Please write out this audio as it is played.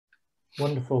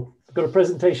Wonderful. I've got a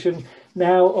presentation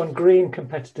now on green,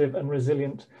 competitive and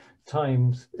resilient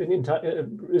times,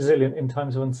 resilient in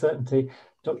times of uncertainty.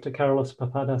 Dr. Karolos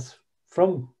Papadas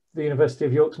from the University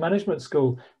of York's Management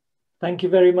School. Thank you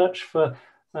very much for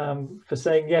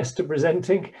saying yes to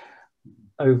presenting.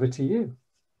 Over to you.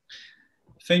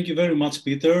 Thank you very much,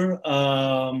 Peter.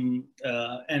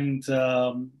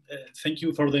 Thank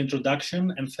you for the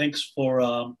introduction, and thanks for,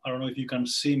 I don't know if you can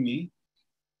see me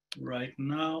right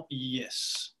now.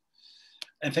 Yes.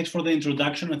 And thanks for the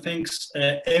introduction, and thanks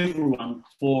everyone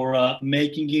for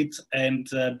making it and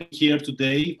being here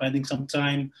today, finding some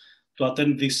time to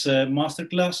attend this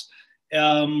masterclass.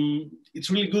 It's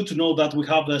really good to know that we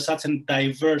have such a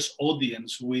diverse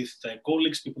audience with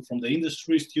colleagues, people from the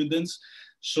industry, students.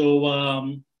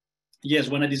 So yes,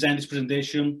 when I designed this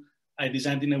presentation, I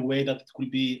designed in a way that it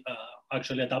could be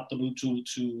actually adaptable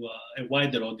to a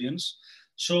wider audience.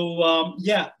 So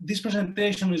yeah, this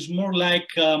presentation is more like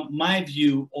my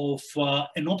view of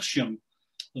an option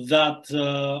that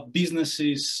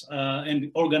businesses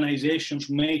and organizations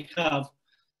may have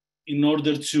in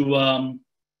order to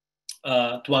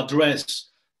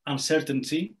address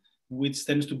uncertainty, which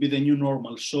tends to be the new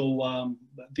normal. So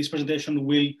this presentation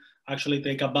will actually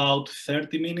take about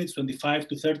 30 minutes, 25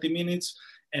 to 30 minutes,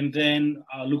 and then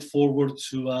I look forward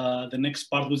to the next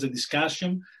part with the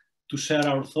discussion, to share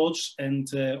our thoughts and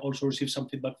also receive some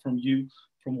feedback from you,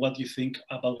 from what you think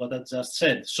about what I just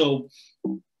said. So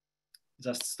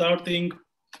just starting,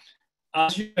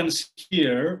 as you can see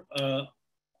here, I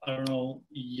don't know,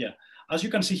 yeah, as you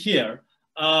can see here,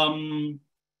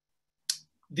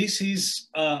 these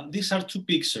are two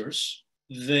pictures.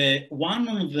 The one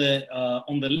on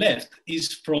the left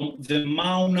is from the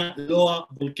Mauna Loa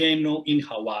volcano in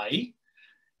Hawaii,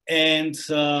 and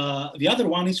the other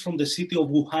one is from the city of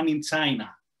Wuhan in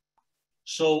China.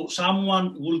 So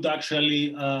someone would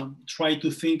actually try to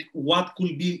think what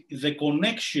could be the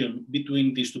connection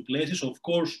between these two places. Of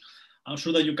course, I'm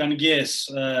sure that you can guess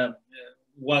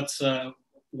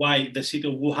why the city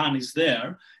of Wuhan is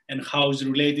there and how it's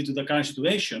related to the current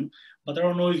situation, but I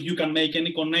don't know if you can make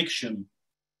any connection.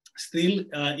 Still,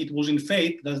 it was in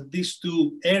fate that these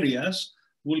two areas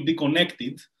will be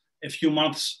connected a few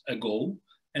months ago.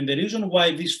 And the reason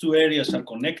why these two areas are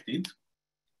connected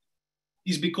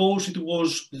is because it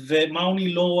was the Mauna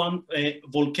Loa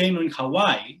volcano in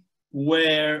Hawaii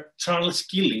where Charles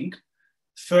Keeling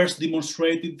first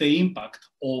demonstrated the impact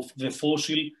of the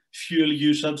fossil fuel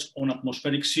usage on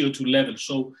atmospheric CO2 levels.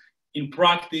 So in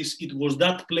practice, it was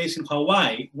that place in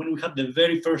Hawaii when we had the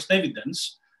very first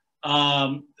evidence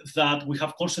that we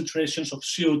have concentrations of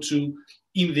CO2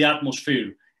 in the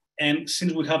atmosphere. And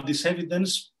since we have this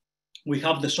evidence, we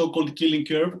have the so-called Keeling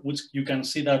curve, which you can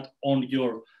see that on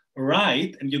your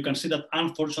right, and you can see that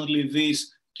unfortunately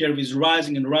this curve is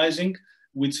rising and rising,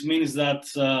 which means that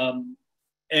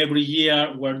every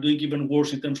year we're doing even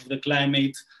worse in terms of the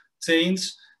climate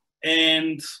change.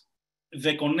 And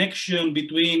the connection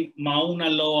between Mauna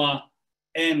Loa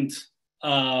and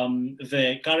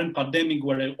the current pandemic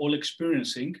we're all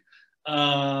experiencing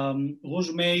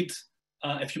was made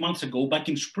a few months ago, back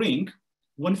in spring,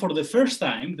 when for the first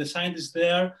time the scientists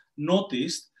there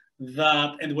noticed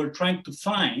that and were trying to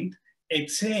find a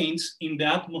change in the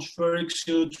atmospheric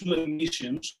CO2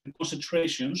 emissions and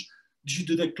concentrations due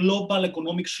to the global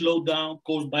economic slowdown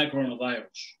caused by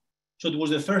coronavirus. So it was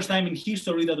the first time in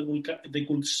history that they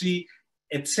could see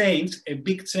a change, a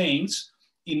big change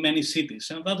in many cities.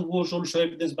 And that was also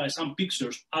evidenced by some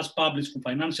pictures as published from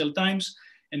Financial Times.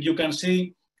 And you can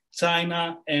see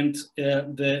China and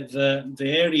the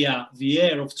area, the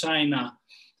air of China,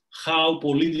 how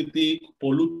polluted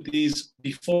it is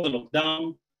before the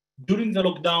lockdown. During the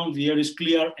lockdown, the air is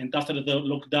clear, and after the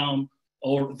lockdown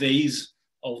or the ease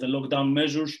of the lockdown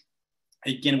measures,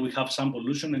 again, we have some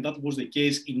pollution, and that was the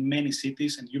case in many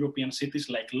cities and European cities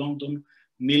like London,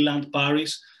 Milan,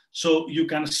 Paris. So you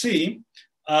can see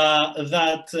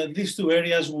that these two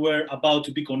areas were about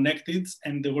to be connected,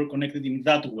 and they were connected in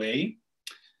that way.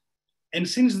 And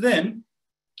since then,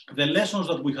 the lessons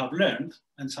that we have learned,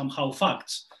 and somehow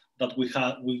facts that we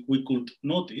could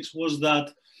notice, was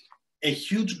that a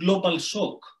huge global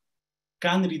shock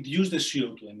can reduce the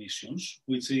CO2 emissions,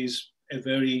 which is a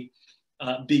very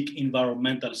big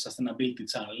environmental sustainability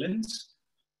challenge.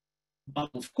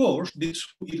 But of course,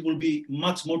 it will be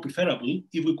much more preferable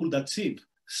if we could achieve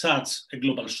such a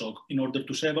global shock in order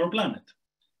to save our planet.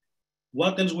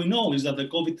 What else we know is that the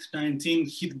COVID-19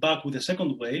 hit back with a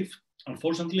second wave,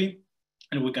 unfortunately,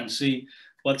 and we can see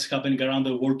what's happening around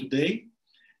the world today.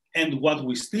 And what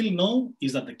we still know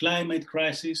is that the climate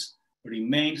crisis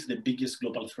remains the biggest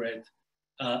global threat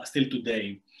still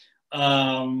today.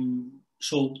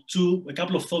 So a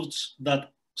couple of thoughts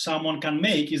that someone can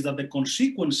make is that the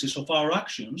consequences of our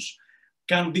actions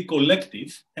can be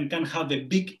collective and can have a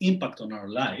big impact on our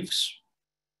lives.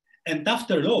 And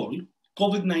after all,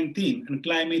 COVID-19 and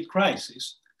climate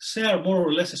crisis share more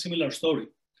or less a similar story.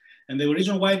 And the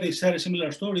reason why they share a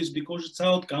similar story is because it's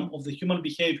outcome of the human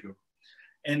behavior.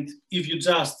 And if you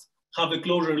just have a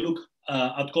closer look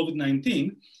at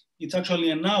COVID-19, it's actually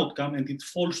an outcome, and it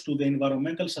falls to the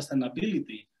environmental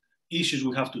sustainability issues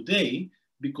we have today,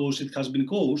 because it has been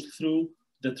caused through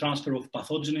the transfer of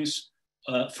pathogens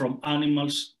from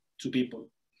animals to people.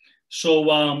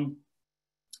 So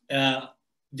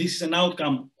this is an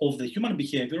outcome of the human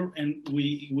behavior, and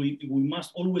we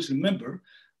must always remember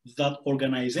that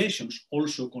organizations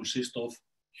also consist of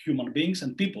human beings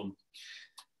and people.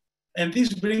 And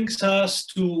this brings us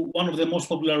to one of the most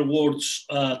popular words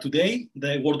today,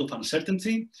 the word of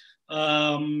uncertainty.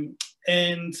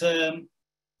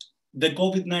 The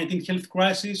COVID-19 health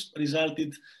crisis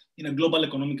resulted in a global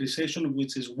economic recession,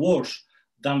 which is worse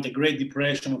than the Great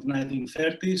Depression of the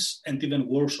 1930s, and even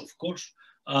worse, of course,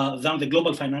 than the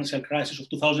global financial crisis of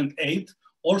 2008,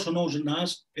 also known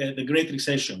as the Great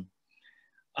Recession.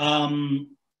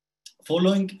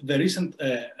 Following the recent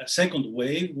second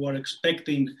wave, we're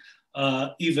expecting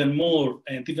even more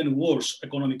and even worse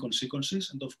economic consequences.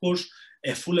 And of course,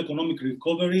 a full economic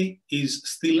recovery is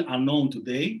still unknown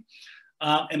today.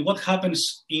 And what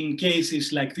happens in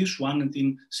cases like this one and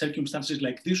in circumstances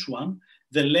like this one,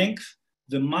 the length,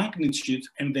 the magnitude,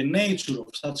 and the nature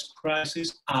of such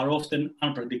crises are often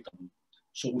unpredictable.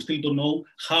 So we still don't know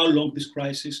how long this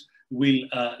crisis will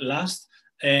last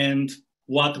and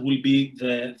what will be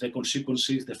the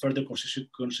consequences, the further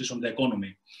consequences on the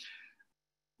economy.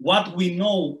 What we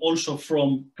know also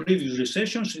from previous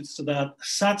recessions is that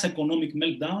such economic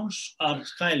meltdowns are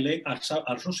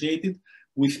associated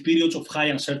with periods of high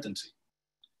uncertainty.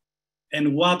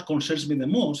 And what concerns me the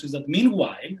most is that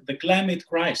meanwhile, the climate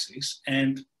crisis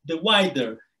and the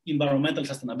wider environmental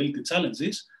sustainability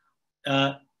challenges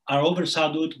are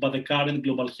overshadowed by the current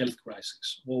global health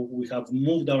crisis. Well, we have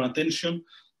moved our attention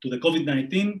to the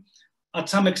COVID-19. At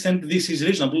some extent, this is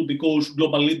reasonable because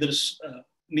global leaders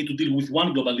need to deal with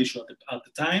one global issue at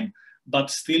a time,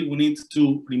 but still we need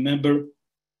to remember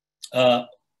a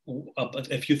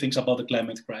few things about the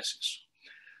climate crisis.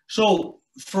 So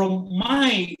from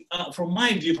my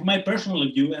view, from my personal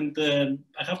view, and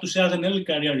I have to say as an early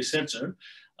career researcher,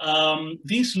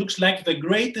 this looks like the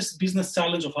greatest business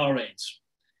challenge of our age.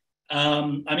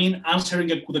 I mean, answering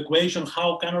the question,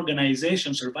 how can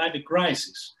organizations survive a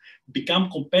crisis, become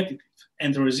competitive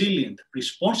and resilient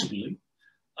responsibly,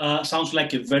 sounds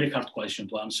like a very hard question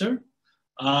to answer.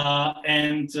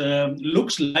 And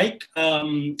looks like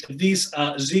this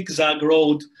zigzag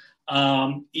road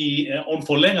on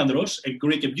Folegandros, a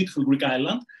beautiful Greek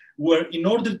island, where in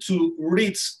order to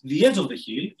reach the edge of the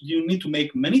hill, you need to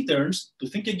make many turns, to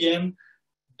think again,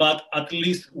 but at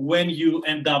least when you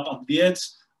end up at the edge,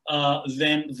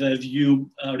 then the view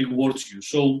rewards you.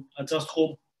 So I just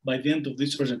hope by the end of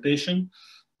this presentation,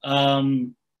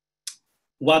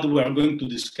 what we are going to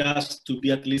discuss to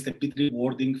be at least a bit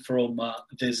rewarding from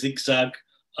the zigzag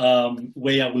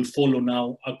way I will follow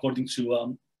now according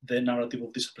to the narrative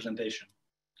of this presentation.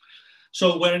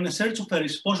 So we're in a search of a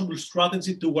responsible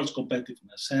strategy towards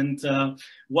competitiveness. And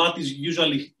what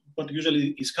usually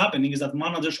is happening is that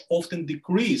managers often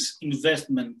decrease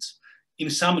investment in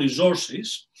some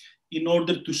resources in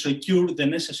order to secure the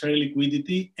necessary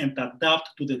liquidity and adapt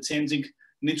to the changing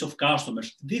needs of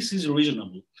customers. This is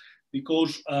reasonable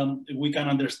because we can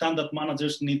understand that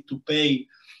managers need to pay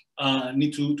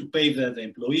the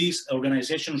employees,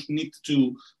 organizations need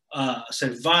to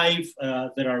survive,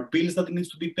 there are bills that need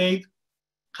to be paid.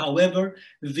 However,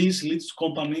 this leads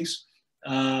companies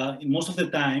most of the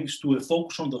times to a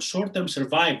focus on the short-term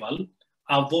survival,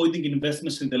 avoiding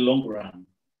investments in the long run.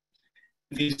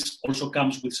 This also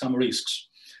comes with some risks.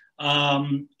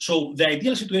 So the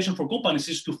ideal situation for companies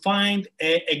is to find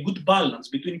a good balance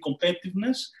between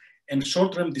competitiveness and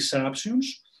short-term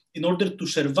disruptions in order to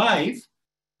survive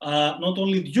not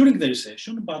only during the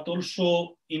recession, but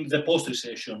also in the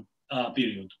post-recession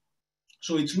period.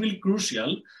 So it's really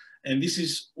crucial, and this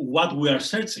is what we are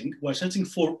searching. We're searching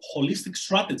for holistic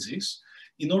strategies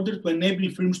in order to enable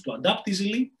firms to adapt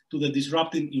easily to the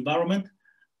disrupting environment,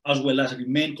 as well as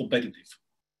remain competitive.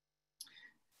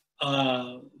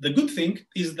 The good thing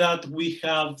is that we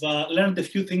have learned a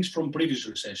few things from previous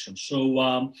recessions.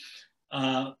 So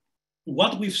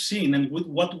what we've seen and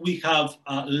what we have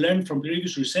learned from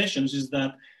previous recessions is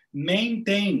that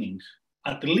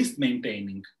at least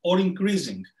maintaining or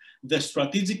increasing the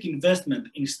strategic investment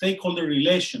in stakeholder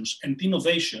relations and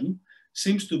innovation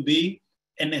seems to be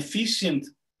an efficient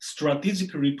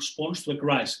strategic response to a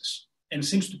crisis and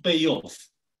seems to pay off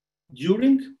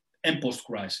during and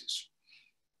post-crisis.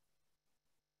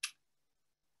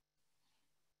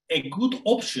 A good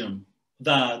option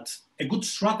a good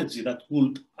strategy that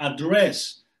would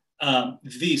address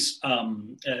this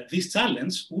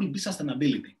challenge will be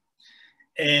sustainability.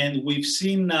 And we've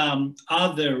seen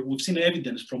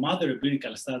evidence from other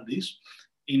empirical studies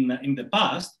in the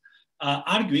past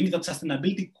arguing that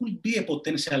sustainability could be a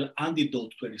potential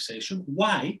antidote to a recession.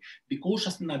 Why? Because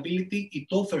sustainability, it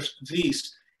offers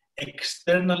this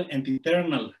external and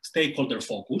internal stakeholder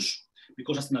focus,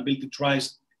 because sustainability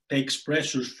takes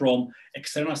pressures from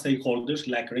external stakeholders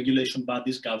like regulation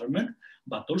bodies, government,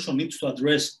 but also needs to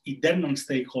address internal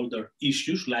stakeholder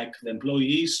issues like the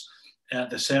employees,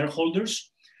 the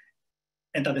shareholders.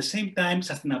 And at the same time,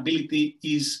 sustainability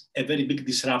is a very big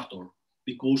disruptor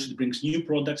because it brings new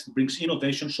products, it brings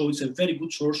innovation, so it's a very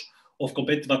good source of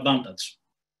competitive advantage.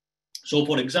 So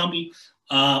for example,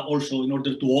 also in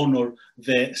order to honor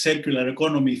the circular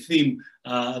economy theme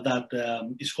that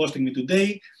is hosting me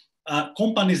today,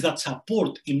 companies that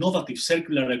support innovative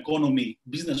circular economy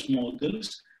business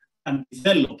models and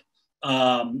develop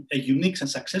a unique and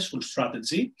successful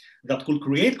strategy that could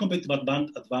create competitive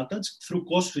advantage through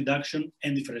cost reduction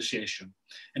and differentiation.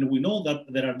 And we know that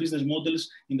there are business models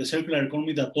in the circular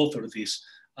economy that offer this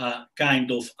kind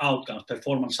of outcomes,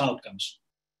 performance outcomes.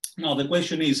 Now, the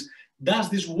question is, does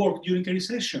this work during a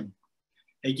recession?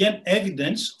 Again,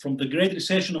 evidence from the Great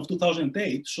Recession of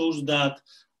 2008 shows that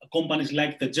companies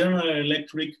like the General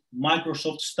Electric,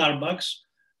 Microsoft, Starbucks,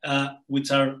 which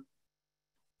are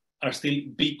still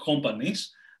big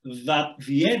companies, that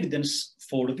the evidence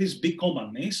for these big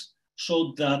companies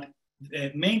showed that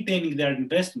maintaining their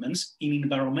investments in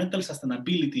environmental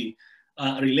sustainability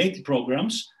related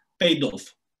programs paid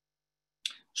off.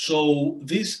 So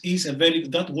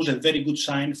that was a very good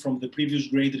sign from the previous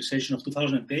Great Recession of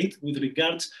 2008 with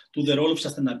regards to the role of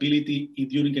sustainability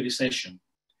during a recession.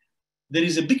 There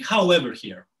is a big however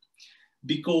here,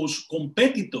 because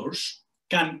competitors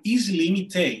can easily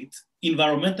imitate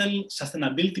environmental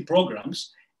sustainability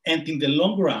programs, and in the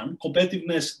long run,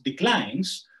 competitiveness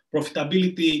declines,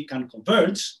 profitability can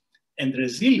converge, and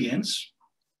resilience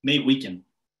may weaken.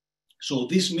 So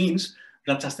this means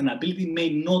that sustainability may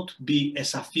not be a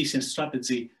sufficient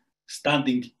strategy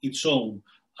standing its own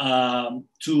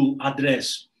to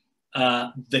address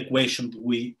the question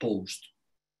we posed.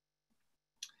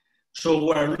 So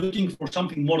we're looking for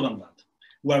something more than that.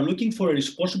 We're looking for a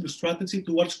responsible strategy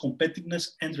towards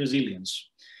competitiveness and resilience.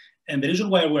 And the reason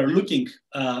why we're looking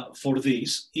for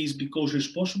this is because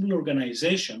responsible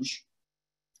organizations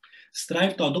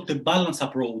strive to adopt a balanced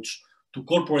approach to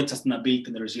corporate sustainability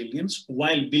and resilience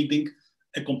while building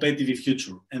a competitive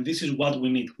future. And this is what we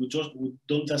need. We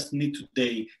don't just need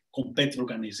today competitive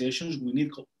organizations, we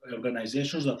need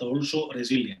organizations that are also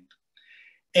resilient.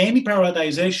 Any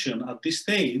prioritization at this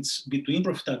stage between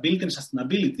profitability and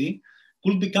sustainability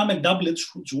could become a double-edged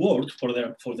sword for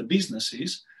the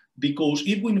businesses, because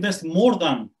if we invest more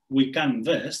than we can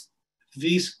invest,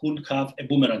 this could have a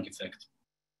boomerang effect.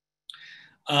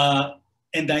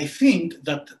 And I think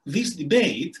that this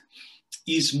debate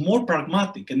is more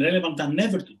pragmatic and relevant than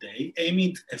ever today,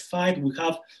 aiming at a fight we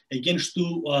have against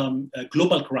two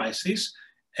global crises,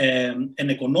 an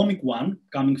economic one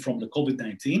coming from the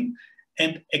COVID-19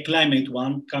 and a climate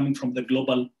one coming from the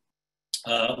global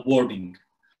warming.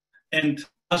 And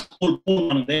as Paul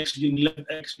Polman, the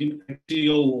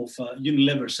ex-CEO of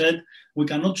Unilever, said, we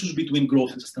cannot choose between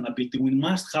growth and sustainability. We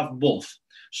must have both.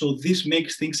 So this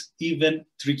makes things even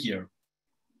trickier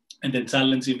and the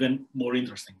challenge even more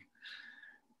interesting.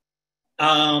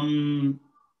 A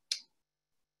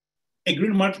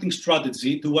green marketing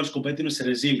strategy towards competitiveness and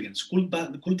resilience, could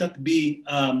that be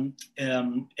a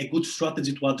good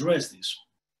strategy to address this?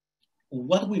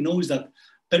 What we know is that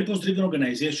purpose-driven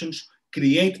organizations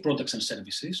create products and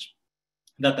services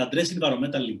that address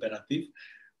environmental imperative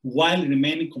while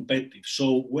remaining competitive.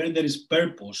 So when there is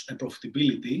purpose and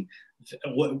profitability,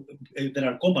 there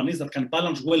are companies that can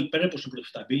balance well purpose and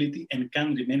profitability and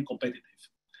can remain competitive.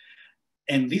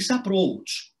 And this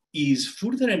approach is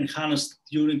further enhanced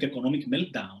during economic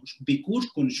meltdowns because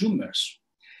consumers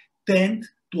tend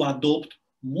to adopt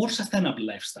more sustainable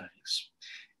lifestyles,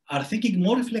 are thinking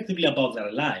more reflectively about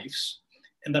their lives,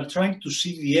 and are trying to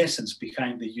see the essence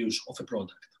behind the use of a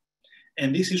product.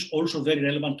 And this is also very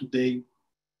relevant today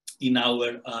in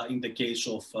the case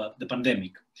of the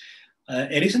pandemic.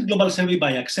 A recent global survey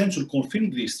by Accenture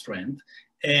confirmed this trend,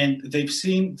 and they've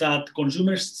seen that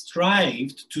consumers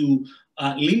strived to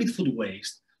limit food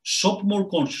waste, shop more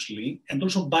consciously, and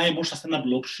also buy more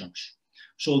sustainable options.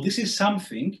 So this is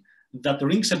something that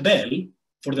rings a bell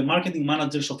for the marketing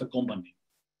managers of a company.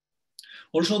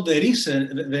 Also, there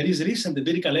is recent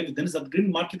empirical evidence that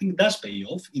green marketing does pay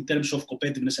off in terms of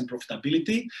competitiveness and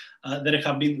profitability. There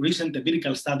have been recent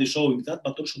empirical studies showing that,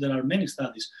 but also there are many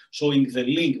studies showing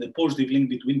the positive link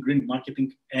between green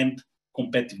marketing and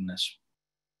competitiveness.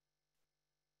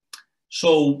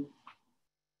 So,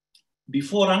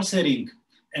 before answering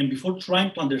and before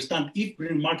trying to understand if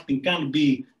green marketing can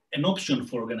be an option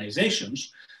for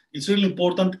organizations, it's really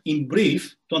important in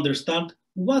brief to understand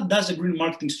what does a green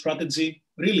marketing strategy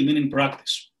really mean in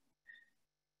practice.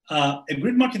 A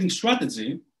green marketing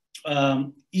strategy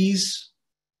is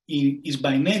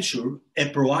by nature a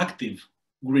proactive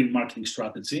green marketing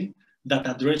strategy that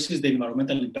addresses the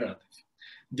environmental imperative.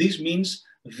 This means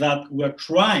that we're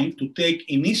trying to take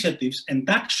initiatives and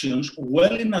actions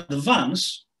well in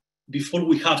advance before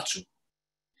we have to.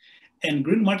 And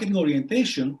green marketing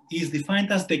orientation is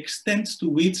defined as the extent to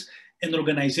which an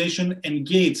organization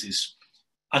engages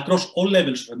across all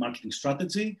levels of the marketing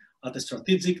strategy, at a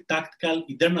strategic, tactical,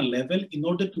 internal level, in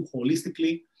order to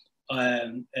holistically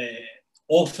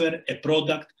offer a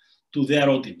product to their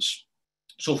audience.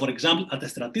 So, for example, at a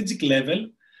strategic level,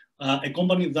 a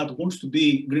company that wants to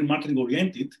be green marketing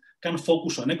oriented can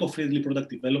focus on eco-friendly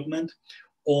product development,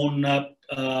 on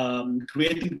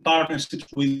creating partnerships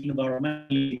with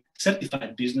environmentally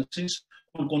certified businesses,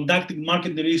 on conducting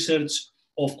market research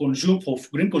of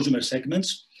green consumer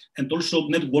segments, and also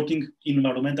networking in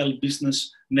environmental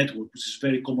business network, which is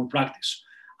very common practice.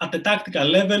 At the tactical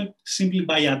level, simply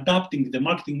by adapting the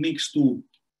marketing mix to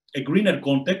a greener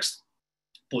context,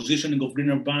 positioning of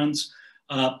greener brands,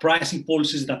 pricing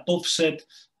policies that offset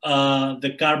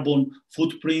the carbon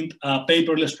footprint,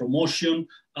 paperless promotion,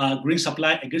 a green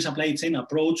supply chain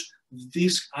approach,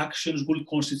 these actions will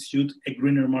constitute a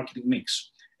greener marketing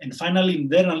mix. And finally,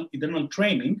 internal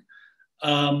training,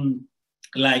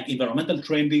 like environmental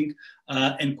training,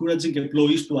 encouraging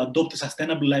employees to adopt a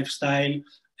sustainable lifestyle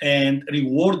and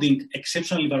rewarding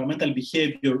exceptional environmental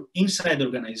behavior inside the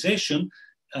organization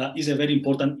is a very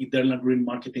important internal green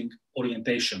marketing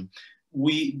orientation.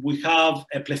 We have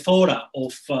a plethora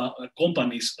of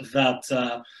companies that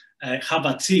have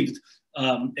achieved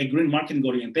a green marketing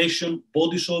orientation.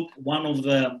 Body Shop, one of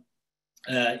the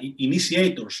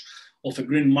initiators of a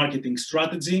green marketing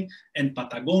strategy, and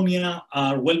Patagonia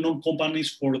are well-known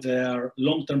companies for their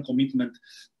long-term commitment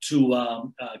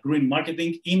to green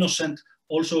marketing. Innocent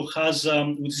also has,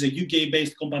 which is a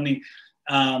UK-based company,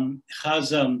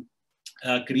 has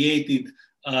created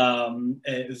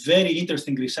very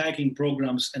interesting recycling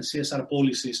programs and CSR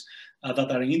policies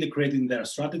that are integrated in their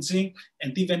strategy.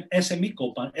 And even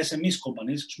SMEs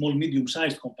companies, small,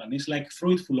 medium-sized companies like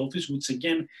Fruitful Office, which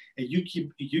again, a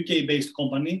UK-based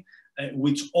company,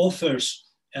 which offers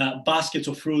baskets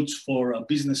of fruits for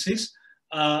businesses.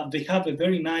 They have a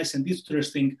very nice and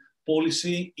interesting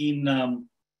policy in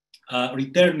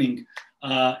returning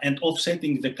and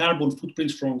offsetting the carbon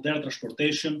footprints from their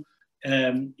transportation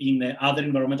in other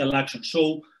environmental actions.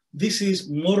 So this is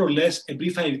more or less a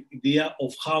brief idea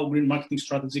of how green marketing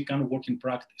strategy can work in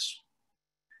practice.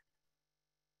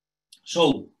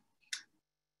 So,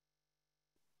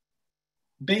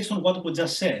 based on what we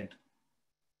just said,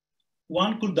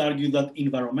 one could argue that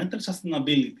environmental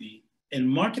sustainability and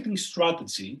marketing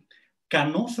strategy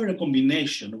can offer a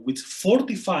combination which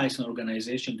fortifies an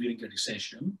organization during a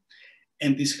recession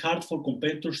and is hard for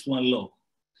competitors to unlock.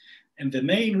 And the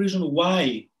main reason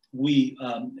why we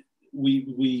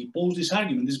pose this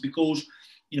argument is because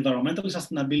environmental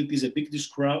sustainability is a big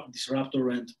disruptor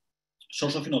and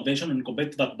source of innovation and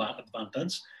competitive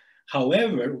advantage.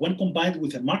 However, when combined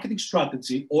with a marketing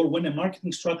strategy, or when a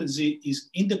marketing strategy is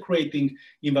integrating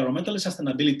environmental and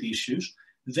sustainability issues,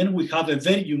 then we have a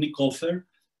very unique offer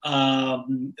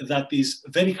that is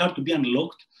very hard to be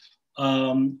unlocked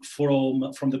from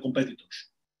the competitors.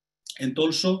 And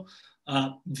also,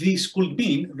 this could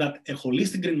mean that a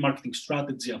holistic green marketing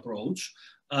strategy approach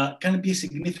can be a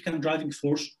significant driving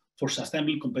force for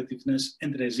sustainable competitiveness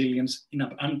and resilience in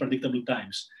unpredictable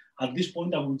times. At this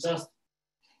point, I will just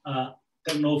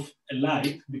turn off a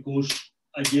light because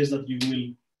I guess that it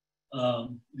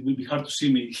will be hard to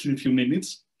see me in a few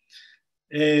minutes.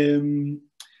 And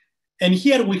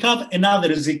here we have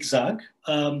another zigzag,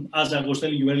 as I was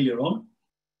telling you earlier on.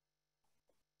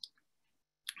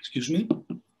 Excuse me.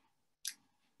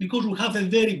 Because we have a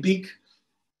very big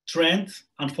trend,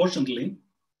 unfortunately.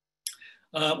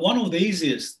 One of the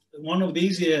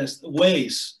easiest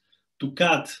ways to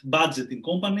cut budget in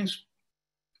companies,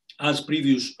 as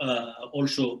previous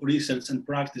also research and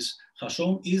practice has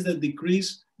shown, is the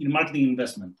decrease in marketing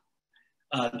investment.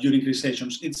 during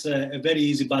recessions. It's a very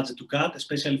easy budget to cut,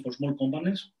 especially for small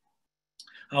companies.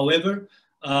 However,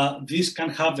 this can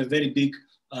have a very big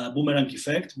boomerang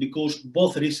effect, because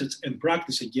both research and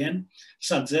practice again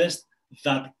suggest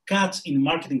that cuts in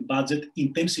marketing budget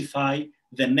intensify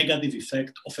the negative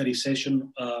effect of a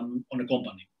recession on a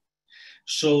company.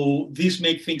 So this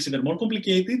makes things even more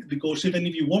complicated, because even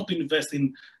if you want to invest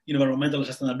in environmental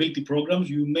sustainability programs,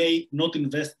 you may not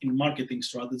invest in marketing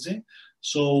strategy.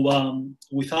 So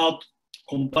without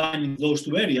combining those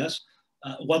two areas,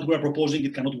 what we're proposing,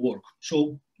 it cannot work.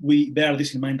 So we bear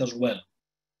this in mind as well.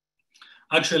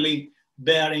 Actually,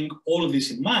 bearing all of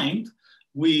this in mind,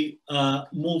 we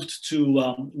moved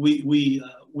to,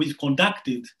 we've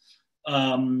conducted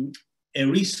a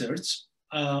research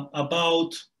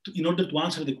about, in order to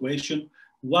answer the question,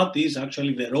 what is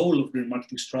actually the role of green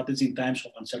marketing strategy in times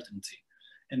of uncertainty?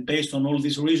 And based on all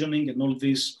this reasoning and all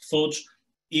these thoughts,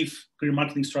 if green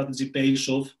marketing strategy pays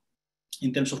off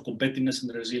in terms of competitiveness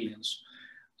and resilience.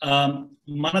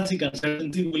 Managing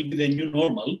uncertainty will be the new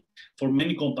normal for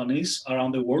many companies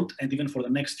around the world, and even for the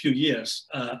next few years,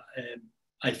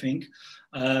 I think.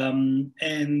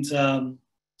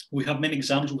 We have many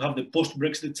examples. We have the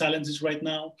post-Brexit challenges right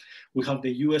now. We have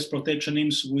the US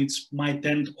protectionism, which might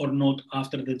end or not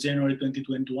after the January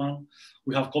 2021.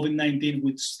 We have COVID-19,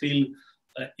 which still,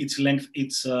 its length,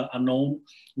 it's unknown.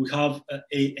 We have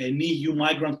an EU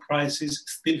migrant crisis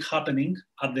still happening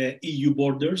at the EU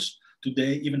borders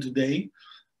today, even today.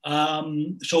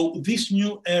 So this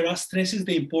new era stresses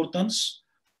the importance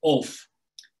of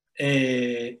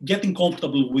getting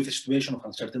comfortable with the situation of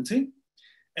uncertainty,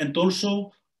 and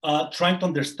also trying to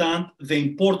understand the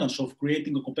importance of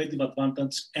creating a competitive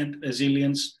advantage and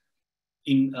resilience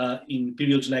in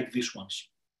periods like these ones.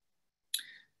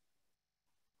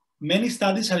 Many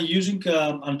studies are using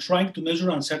and trying to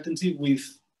measure uncertainty with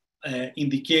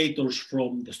indicators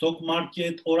from the stock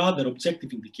market or other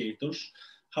objective indicators.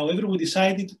 However, we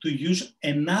decided to use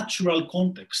a natural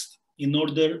context in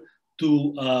order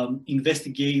to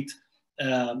investigate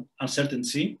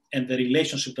uncertainty and the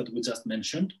relationship that we just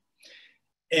mentioned.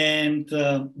 And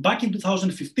back in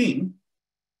 2015,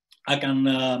 I can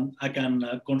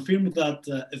confirm that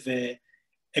the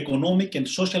economic and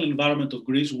social environment of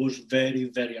Greece was very,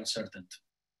 very uncertain.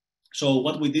 So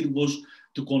what we did was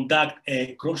to conduct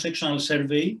a cross-sectional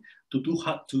survey to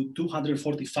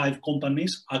 245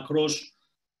 companies across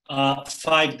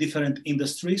 5 different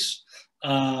industries,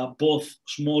 both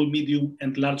small, medium,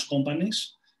 and large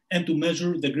companies, and to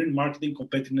measure the green marketing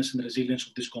competitiveness and resilience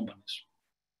of these companies.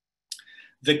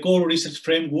 The core research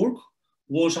framework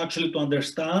was actually to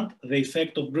understand the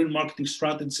effect of green marketing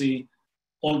strategy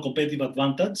on competitive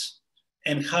advantage,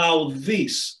 and how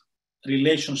this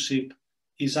relationship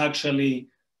is actually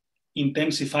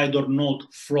intensified or not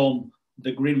from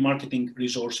the green marketing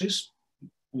resources,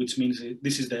 which means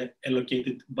this is the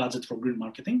allocated budget for green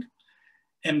marketing,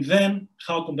 and then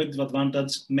how competitive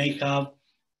advantage may have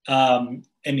an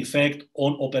effect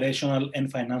on operational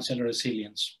and financial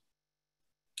resilience.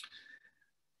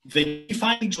 The key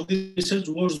findings of this research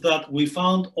was that we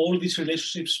found all these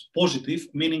relationships positive,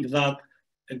 meaning that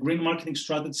a green marketing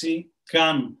strategy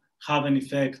can have an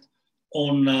effect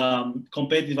on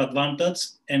competitive advantage,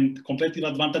 and competitive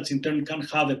advantage in turn can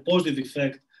have a positive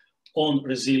effect on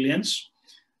resilience.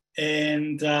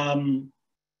 And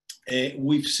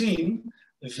we've seen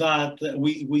that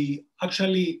we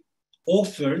actually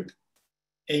offered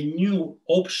a new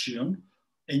option,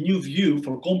 a new view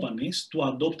for companies to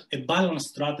adopt a balanced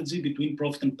strategy between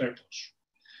profit and purpose.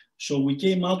 So we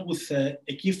came out with a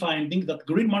key finding that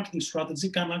green marketing strategy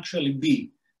can actually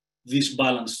be this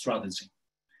balanced strategy.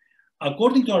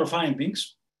 According to our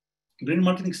findings, green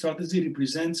marketing strategy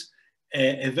represents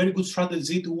a very good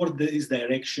strategy toward this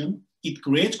direction. It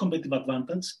creates competitive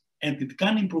advantage, and it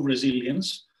can improve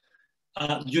resilience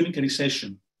during a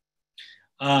recession.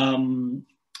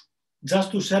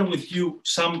 Just to share with you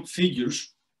some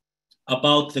figures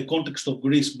about the context of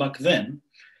Greece back then.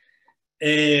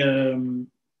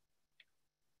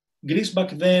 Greece back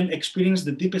then experienced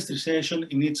the deepest recession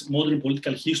in its modern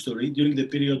political history during the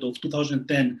period of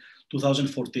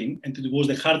 2010-2014, and it was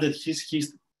the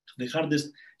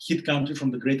hardest hit country from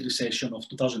the Great Recession of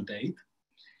 2008.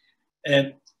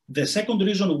 The second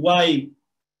reason why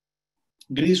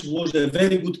Greece was a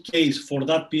very good case for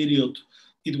that period,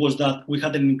 it was that we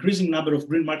had an increasing number of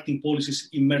green marketing policies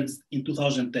emerged in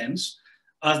 2010s,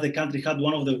 as the country had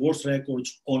one of the worst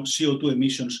records on CO2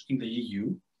 emissions in the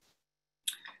EU.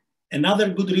 Another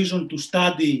good reason to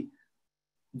study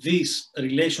these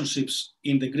relationships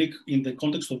in the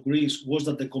context of Greece was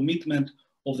that the commitment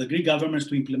of the Greek government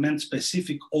to implement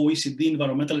specific OECD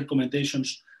environmental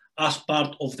recommendations as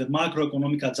part of the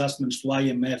macroeconomic adjustments to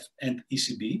IMF and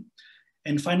ECB.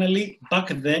 And finally, back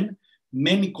then,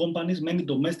 many companies, many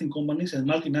domestic companies and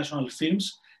multinational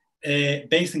firms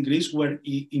based in Greece were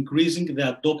increasing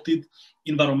the adopted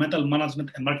environmental management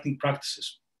and marketing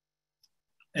practices.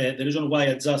 The reason why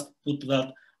I just put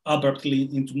that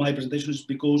abruptly into my presentation is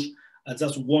because I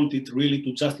just wanted really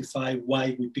to justify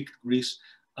why we picked Greece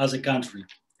as a country.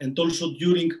 And also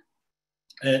during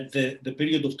the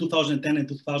period of 2010 and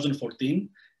 2014,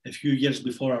 a few years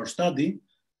before our study,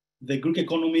 the Greek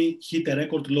economy hit a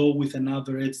record low with an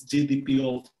average GDP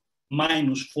of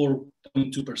minus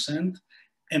 4.2%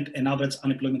 and an average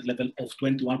unemployment level of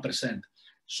 21%.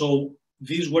 So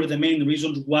these were the main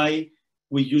reasons why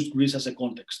we used Greece as a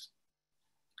context.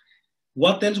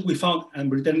 What else we found, I'm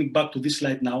returning back to this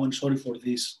slide now, and sorry for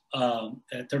this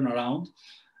turnaround.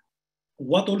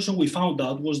 What also we found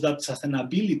out was that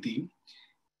sustainability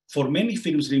for many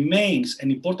firms remains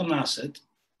an important asset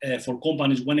for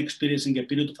companies when experiencing a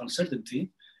period of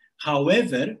uncertainty.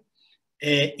 However,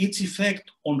 its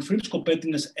effect on firms'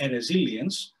 competitiveness and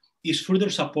resilience is further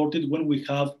supported when we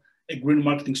have a green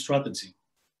marketing strategy.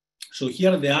 So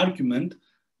here the argument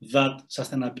that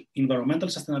environmental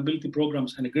sustainability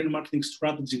programs and a green marketing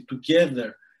strategy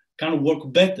together can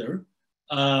work better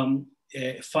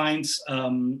finds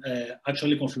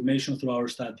actually confirmation through our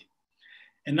study.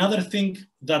 Another thing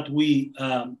that we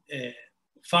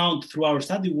found through our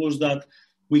study was that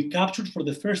we captured for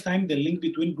the first time the link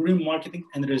between green marketing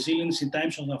and resilience in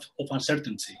times of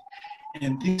uncertainty.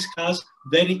 And this has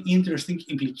very interesting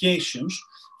implications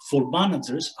for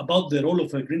managers about the role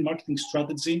of a green marketing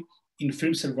strategy in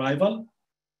firm survival,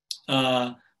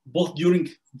 both during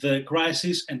the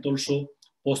crisis and also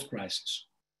post-crisis.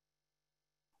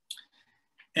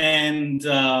 And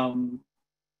another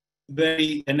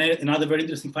very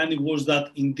interesting finding was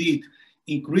that indeed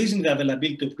increasing the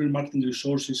availability of green marketing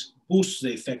resources boosts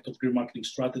the effect of green marketing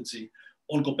strategy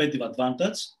on competitive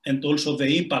advantage and also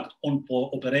the impact on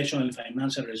operational and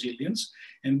financial resilience.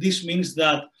 And this means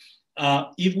that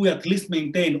if we at least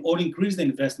maintain or increase the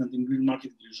investment in green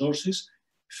marketing resources,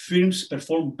 firms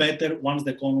perform better once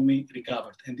the economy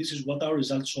recovered. And this is what our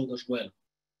results showed as well.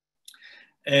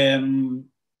 And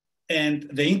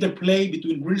the interplay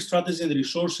between green strategy and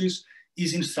resources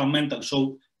is instrumental.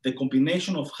 So the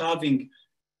combination of having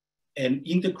an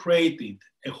integrated,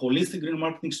 a holistic green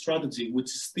marketing strategy, which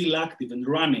is still active and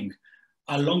running,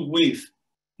 along with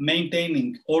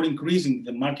maintaining or increasing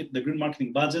the green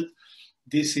marketing budget,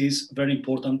 this is very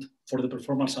important for the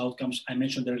performance outcomes I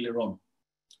mentioned earlier on.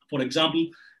 For example,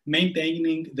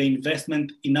 maintaining the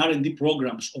investment in R&D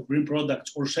programs of green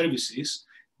products or services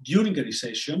during a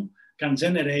recession can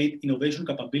generate innovation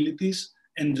capabilities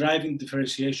and driving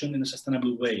differentiation in a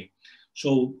sustainable way.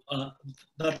 So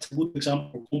that's a good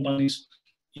example for companies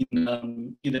in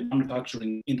the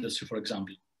manufacturing industry, for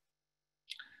example.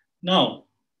 Now,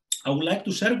 I would like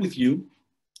to share with you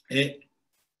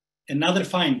another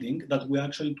finding that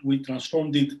we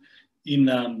transformed it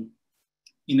in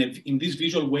this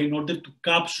visual way in order to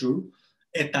capture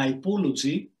a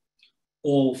typology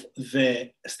of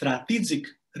the strategic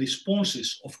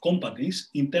responses of companies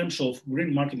in terms of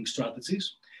green marketing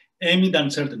strategies amid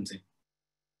uncertainty.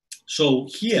 So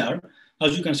here,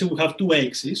 as you can see, we have two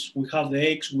axes. We have the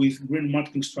axis with green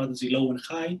marketing strategy low and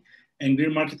high, and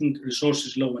green marketing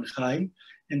resources low and high.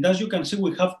 And as you can see,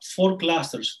 we have four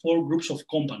clusters, four groups of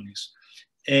companies.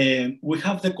 We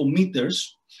have the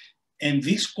committers, and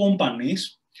these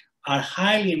companies are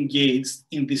highly engaged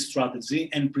in this strategy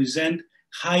and present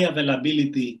high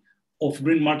availability of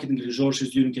green marketing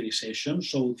resources during a recession.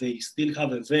 So they still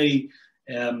have a very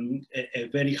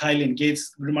highly engaged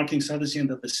green marketing strategy, and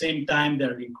at the same time,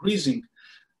 they're increasing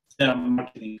their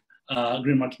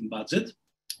green marketing budget.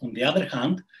 On the other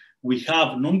hand, we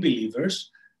have non-believers,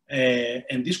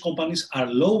 and these companies are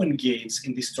low engaged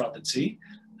in this strategy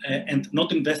and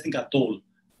not investing at all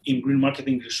in green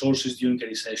marketing resources during a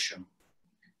recession.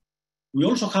 We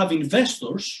also have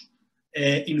investors.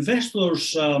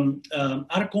 Investors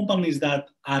are companies that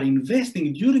are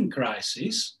investing during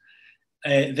crisis.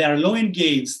 They are low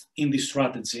engaged in this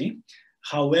strategy.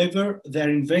 However, they're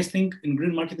investing in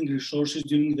green marketing resources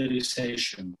during the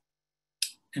recession.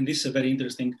 And this is a very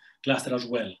interesting cluster as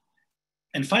well.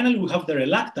 And finally, we have the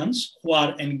reluctants who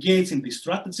are engaged in this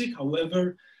strategy.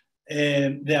 However,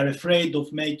 they are afraid of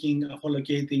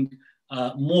allocating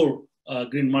more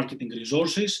green marketing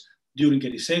resources during a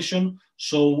recession.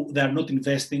 So they are not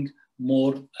investing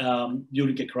more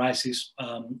during a crisis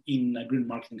in green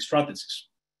marketing strategies.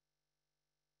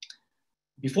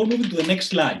 Before moving to the next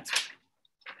slide,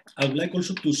 I would like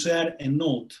also to share a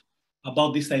note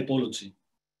about this typology.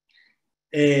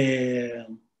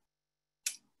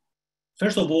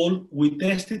 First of all, we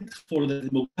tested for the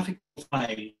demographic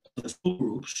profile of the four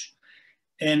groups,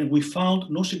 and we found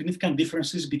no significant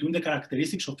differences between the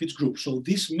characteristics of each group. So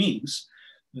this means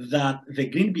that the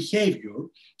green behavior,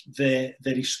 the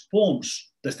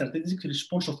response, the strategic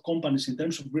response of companies in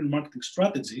terms of green marketing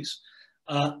strategies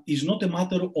is not a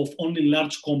matter of only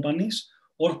large companies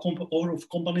or of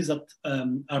companies that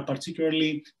are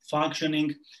particularly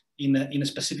functioning in a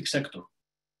specific sector.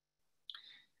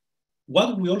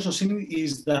 What we also seen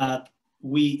is that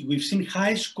we've seen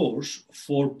high scores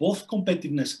for both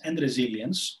competitiveness and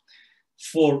resilience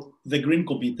for the green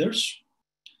committers,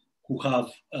 who have,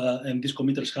 and these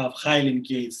committers have highly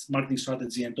engaged marketing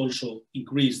strategy and also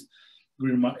increased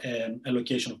green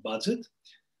allocation of budget.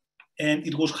 And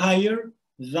it was higher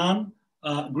than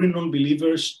green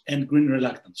non-believers and green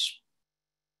reluctants.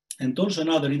 And also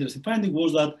another interesting finding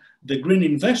was that the green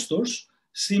investors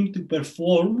seem to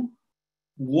perform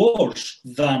worse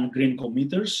than green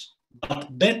committers,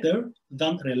 but better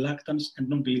than reluctants and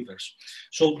non-believers.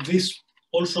 So this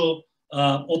also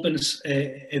opens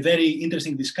a very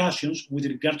interesting discussions with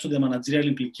regard to the managerial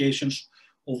implications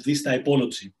of this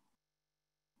typology.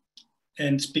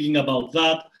 And speaking about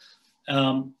that,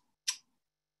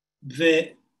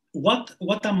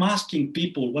 what I'm asking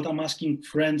people, what I'm asking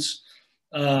friends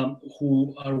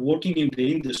who are working in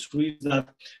the industry is that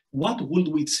what would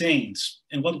we change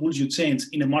and what would you change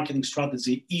in a marketing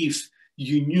strategy if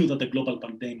you knew that the global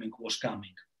pandemic was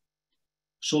coming?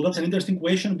 So that's an interesting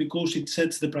question because it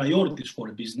sets the priorities for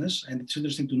a business, and it's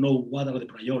interesting to know what are the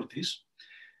priorities.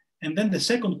 And then the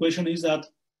second question is that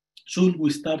should we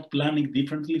start planning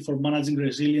differently for managing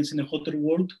resilience in a hotter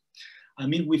world? I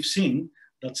mean, we've seen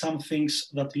that some things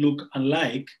that look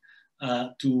unlike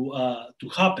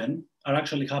to happen are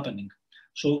actually happening.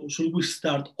 So should we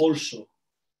start also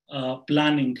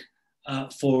planning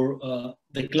for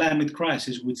the climate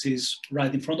crisis, which is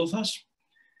right in front of us?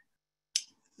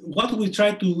 What we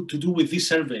try to do with this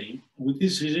survey, with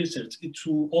this research, is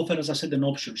to offer, as I said, an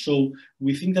option. So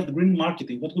we think that green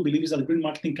marketing, what we believe is that green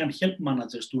marketing can help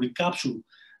managers to recapture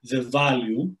the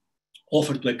value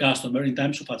offered to a customer in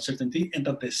times of uncertainty, and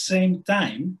at the same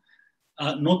time,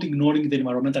 not ignoring the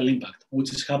environmental impact,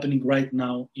 which is happening right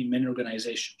now in many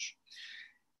organizations.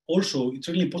 Also, it's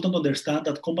really important to understand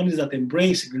that companies that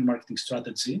embrace a green marketing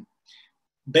strategy,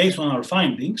 based on our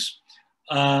findings,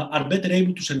 are better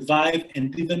able to survive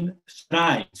and even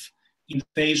thrive in the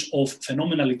face of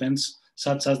phenomenal events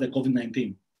such as the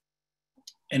COVID-19.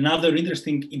 Another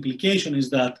interesting implication is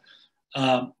that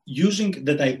using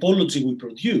the typology we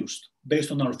produced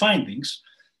based on our findings,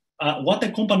 what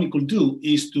a company could do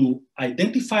is to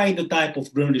identify the type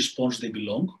of green response they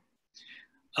belong,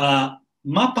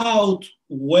 map out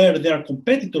where their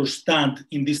competitors stand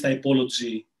in this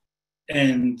typology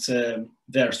and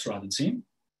their strategy,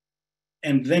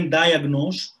 and then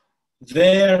diagnose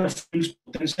their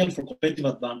potential for competitive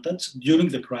advantage during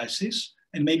the crisis,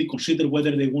 and maybe consider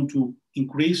whether they want to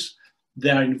increase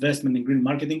their investment in green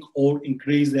marketing or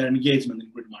increase their engagement in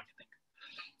green marketing.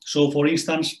 So, for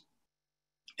instance,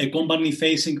 a company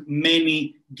facing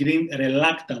many green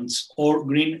reluctants or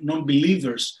green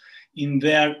non-believers in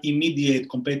their immediate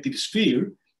competitive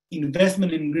sphere,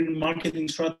 investment in green marketing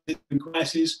strategy in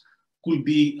crisis could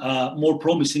be more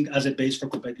promising as a base for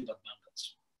competitive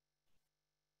advantage.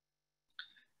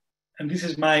 And this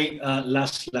is my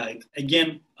last slide.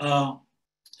 Again,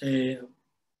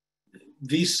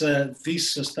 this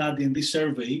study and this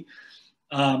survey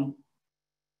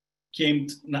came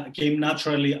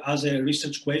naturally as a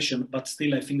research question, but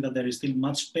still I think that there is still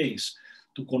much space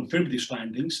to confirm these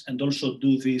findings and also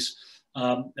do this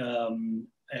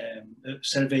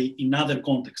survey in other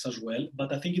contexts as well.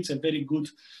 But I think it's a very good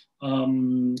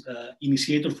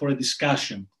initiator for a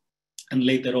discussion and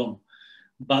later on.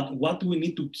 But what we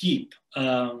need to keep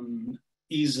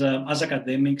is, as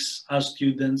academics, as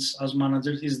students, as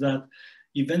managers, is that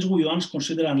events we once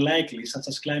considered unlikely, such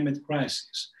as climate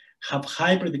crisis, have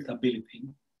high predictability,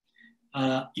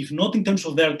 if not in terms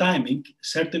of their timing,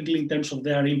 certainly in terms of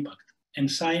their impact. And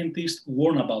scientists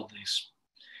warn about this.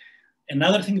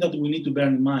 Another thing that we need to bear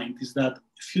in mind is that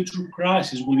future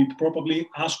crises will be probably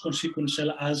as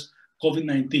consequential as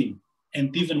COVID-19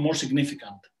 and even more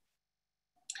significant.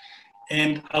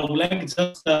 And I would like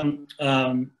just to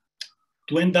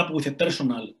end up with a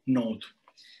personal note.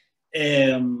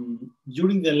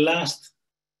 During the last,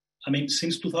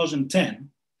 since 2010,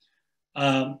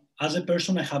 as a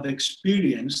person, I have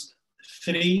experienced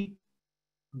 3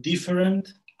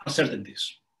 different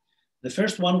uncertainties. The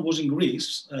first one was in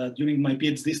Greece during my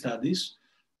PhD studies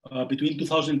between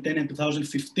 2010 and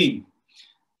 2015.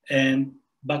 And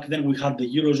Back then we had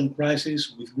the Eurozone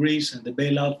crisis with Greece and the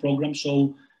bailout program.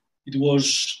 So it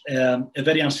was a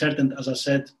very uncertain, as I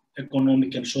said,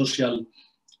 economic and social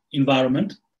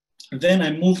environment. Then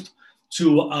I moved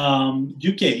to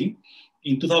UK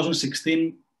in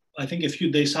 2016, I think a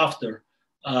few days after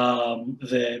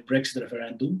the Brexit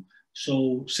referendum.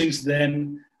 So since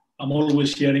then, I'm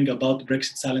always hearing about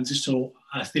Brexit challenges. So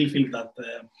I still feel that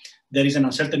there is an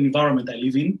uncertain environment I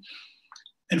live in.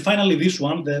 And finally, this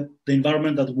one, the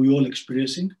environment that we all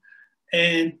experiencing.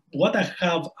 And what I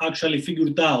have actually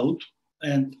figured out,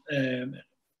 and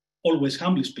always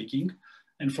humbly speaking,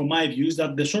 and from my view, is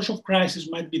that the source of crisis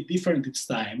might be different each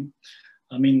time.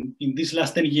 I mean, in these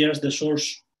last 10 years, the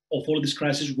source of all these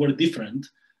crises were different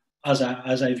as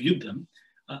I viewed them,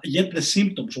 yet the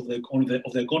symptoms of the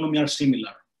economy are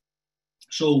similar.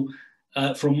 So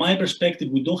from my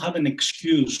perspective, we don't have an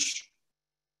excuse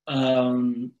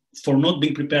for not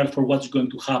being prepared for what's going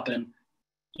to happen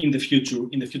in the future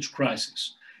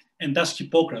crisis. And as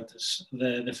Hippocrates,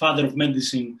 the father of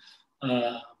medicine,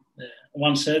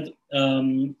 once said,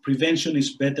 prevention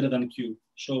is better than cure.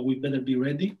 So we better be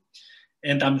ready.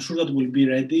 And I'm sure that we'll be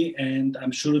ready. And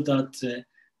I'm sure that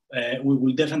we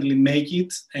will definitely make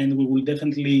it. And we will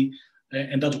definitely,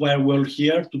 and that's why we're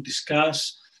here to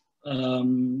discuss,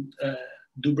 do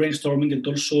brainstorming, and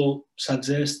also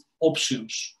suggest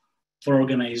options for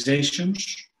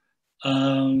organizations.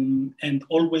 And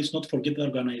always not forget that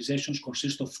organizations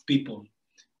consist of people.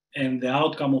 And the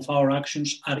outcome of our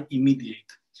actions are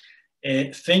immediate.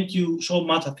 Thank you so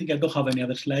much. I think I don't have any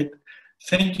other slide.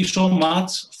 Thank you so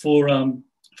much for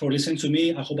listening to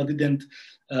me. I hope I didn't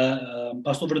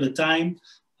pass over the time.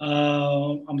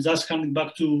 I'm just handing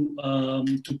back to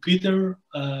Peter,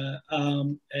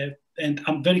 and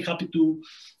I'm very happy to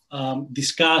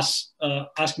discuss,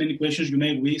 ask many questions you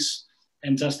may wish,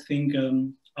 and just think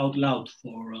out loud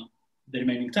for the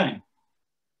remaining time.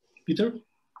 Peter?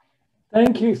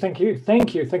 Thank you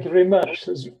very much.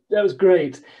 That was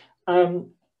great.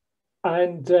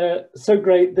 And so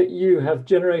great that you have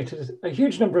generated a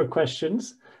huge number of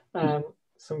questions,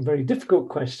 some very difficult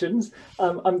questions.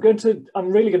 I'm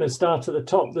really going to start at the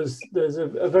top. There's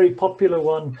a very popular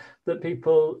one that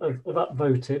people have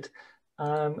upvoted.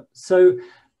 So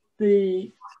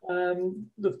the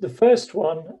first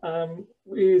one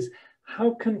is,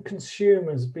 how can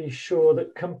consumers be sure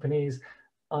that companies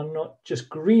are not just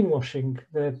greenwashing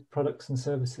their products and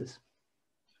services?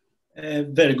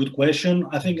 Very good question.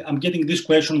 I think I'm getting this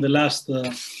question the last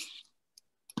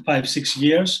 5-6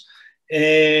 years.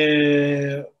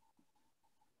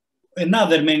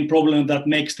 Another main problem that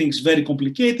makes things very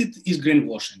complicated is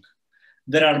greenwashing.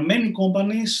 There are many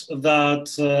companies that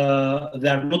they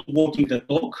are not walking the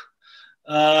talk.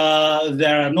 They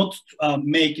are not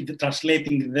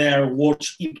translating their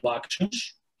words into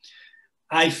actions.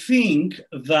 I think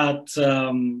that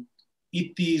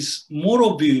it is more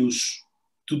obvious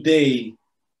today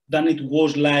than it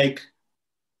was like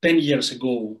 10 years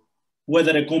ago,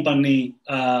 whether a company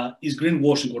is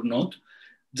greenwashing or not,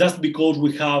 just because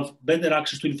we have better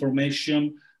access to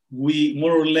information. We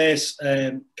more or less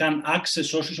can access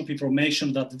sources of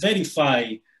information that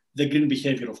verify the green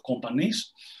behavior of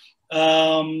companies.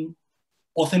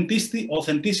 Authenticity,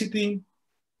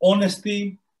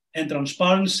 honesty, and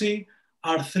transparency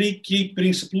are three key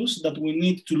principles that we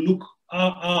need to look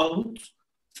out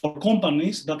for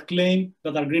companies that claim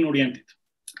that are green oriented.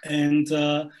 And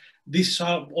this is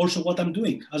also what I'm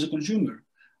doing as a consumer.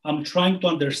 I'm trying to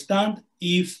understand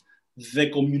if the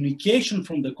communication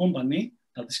from the company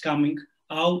that is coming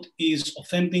out is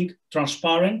authentic,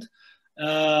 transparent,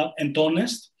 and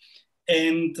honest.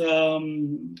 And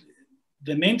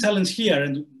the main challenge here,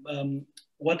 and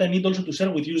what I need also to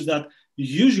share with you, is that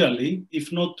usually,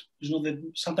 if not,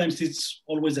 sometimes it's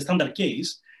always the standard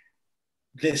case,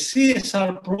 the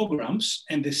CSR programs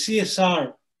and the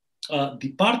CSR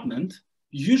department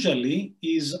usually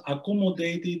is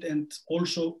accommodated and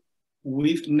also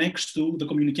with next to the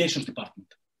communications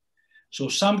department. So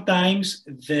sometimes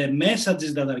the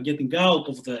messages that are getting out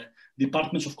of the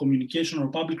departments of communication or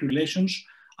public relations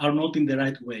are not in the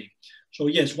right way. So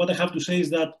yes, what I have to say is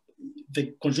that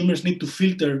the consumers need to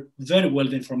filter very well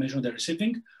the information they're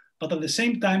receiving, but at the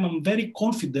same time, I'm very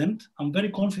confident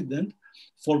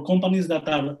for companies that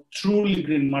are truly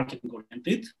green marketing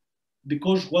oriented,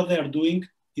 because what they are doing,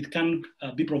 it can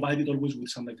be provided always with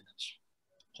some evidence.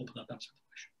 Hope that answers the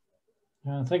question.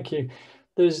 Thank you.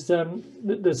 There's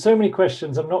so many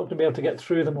questions. I'm not going to be able to get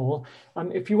through them all.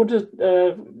 If you want to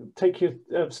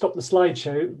stop the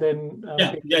slideshow, then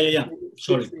yeah.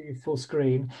 Sorry. The full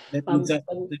screen. Let's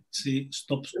see.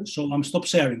 Stop. So I'm stop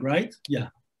sharing, right? Yeah.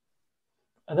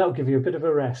 And that will give you a bit of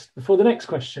a rest. Before the next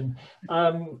question,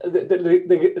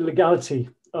 the legality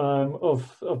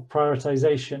of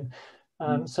prioritization.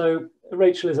 So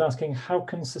Rachel is asking, how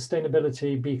can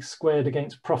sustainability be squared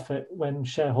against profit when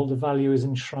shareholder value is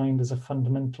enshrined as a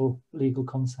fundamental legal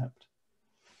concept?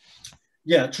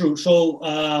 Yeah, true. So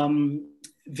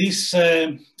this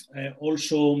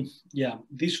also,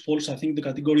 this falls, I think, the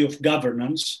category of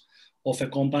governance of a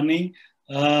company.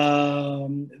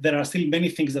 There are still many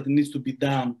things that needs to be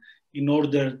done in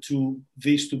order to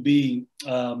this to be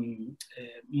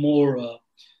more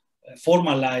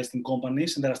formalized in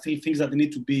companies, and there are still things that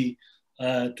need to be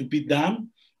done.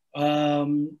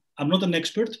 I'm not an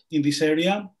expert in this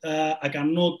area. I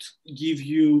cannot give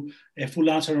you a full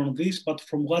answer on this, but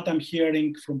from what I'm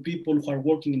hearing from people who are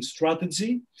working in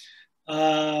strategy,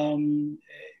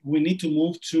 we need to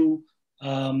move to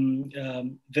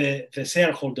the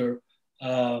shareholder,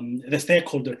 the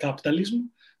stakeholder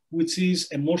capitalism, which is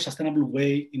a more sustainable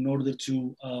way in order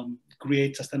to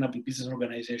create sustainable business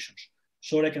organizations.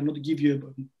 Sorry, I cannot give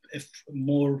you a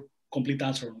more complete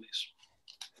answer on this.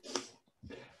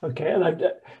 Okay, and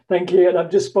thank you. And I've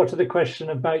just spotted a question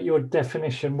about your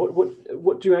definition.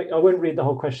 What do you? I won't read the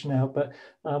whole question out, but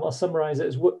I'll summarize it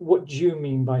as what do you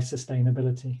mean by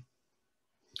sustainability?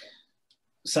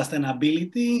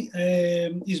 Sustainability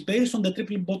is based on the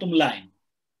triple bottom line.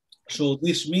 So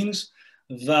this means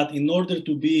that in order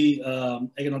to be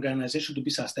an organization to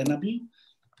be sustainable,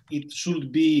 it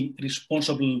should be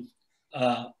responsible.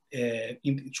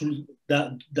 It should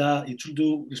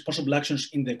do responsible actions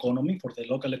in the economy, for the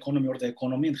local economy or the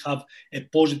economy, and have a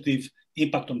positive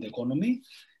impact on the economy.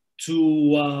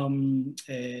 To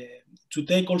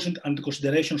take also into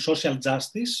consideration social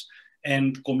justice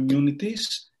and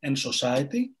communities and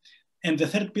society. And the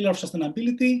third pillar of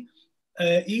sustainability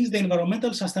is the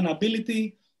environmental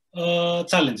sustainability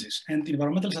challenges. And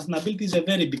environmental sustainability is a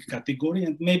very big category,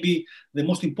 and maybe the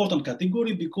most important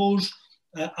category, because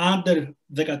under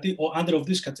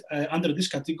this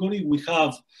category we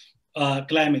have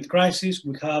climate crisis,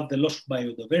 we have the loss of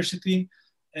biodiversity,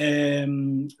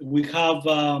 we have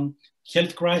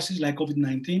health crisis like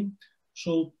COVID-19.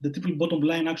 So the triple bottom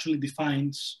line actually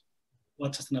defines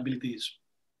what sustainability is.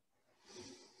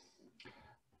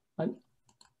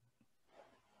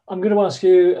 I'm going to ask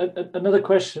you another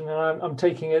question, and I'm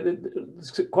taking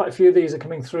it. Quite a few of these are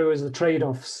coming through as the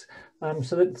trade-offs.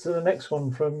 So the next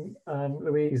one from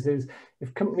Louise is: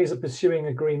 if companies are pursuing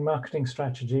a green marketing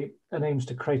strategy and aims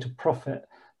to create a profit,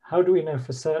 how do we know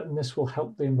for certain this will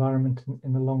help the environment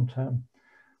in the long term?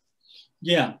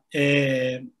 Yeah,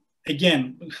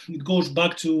 again, it goes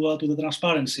back to the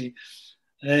transparency.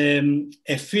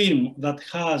 A firm that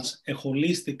has a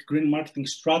holistic green marketing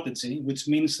strategy, which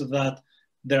means that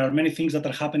there are many things that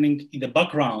are happening in the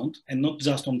background and not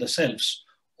just on the shelves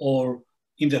or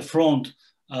in the front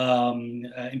of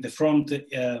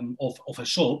a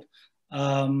shop,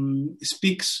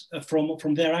 speaks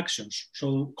from their actions.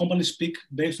 So companies speak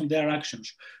based on their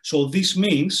actions. So this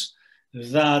means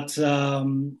that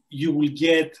you will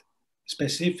get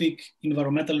specific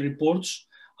environmental reports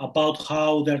about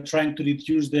how they're trying to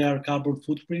reduce their carbon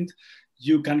footprint.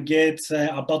 You can get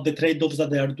about the trade-offs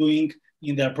that they are doing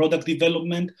in their product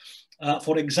development.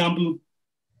 For example,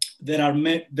 there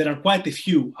are quite a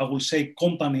few, I will say,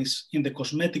 companies in the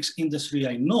cosmetics industry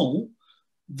I know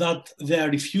that they are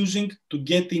refusing to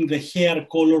get in the hair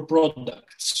color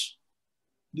products.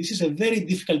 This is a very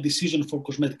difficult decision for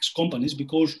cosmetics companies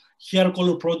because hair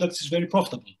color products is very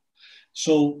profitable.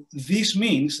 So this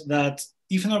means that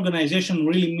if an organization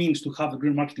really means to have a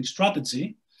green marketing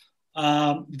strategy,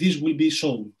 this will be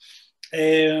shown.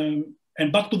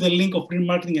 And back to the link of green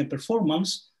marketing and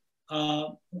performance,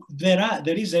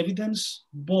 there is evidence,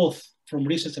 both from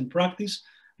research and practice,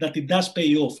 that it does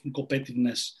pay off in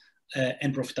competitiveness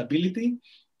and profitability,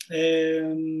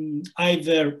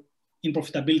 either in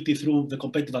profitability through the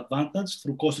competitive advantage,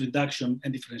 through cost reduction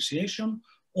and differentiation,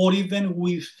 or even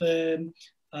with in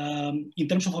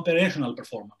terms of operational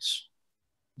performance,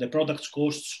 the product's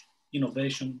costs,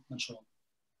 innovation, and so on.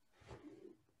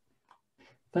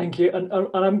 Thank you. And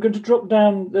I'm going to drop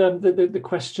down the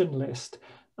question list.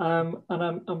 And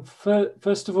I'm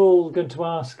first of all going to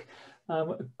ask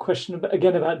a question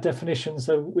again about definitions,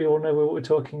 so we all know what we're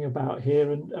talking about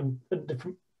here, and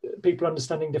different people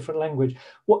understanding different language.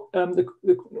 What the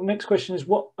next question is: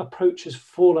 what approaches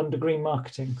fall under green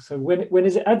marketing? So when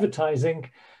is it advertising,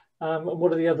 and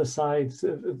what are the other sides?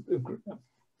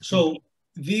 So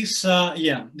this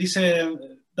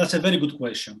that's a very good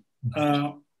question.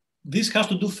 This has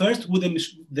to do first with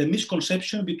the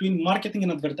misconception between marketing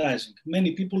and advertising.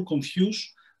 Many people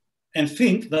confuse and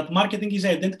think that marketing is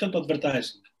identical to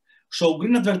advertising. So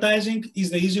green advertising is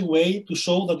the easy way to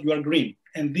show that you are green.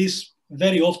 And this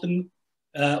very often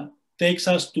takes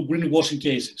us to greenwashing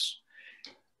cases.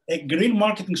 A green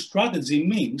marketing strategy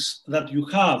means that you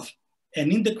have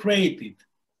an integrated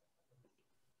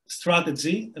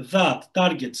strategy that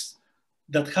targets,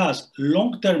 that has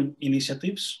long-term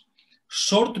initiatives,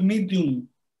 short,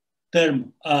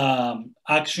 medium-term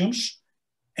actions,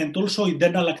 and also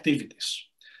internal activities.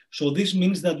 So this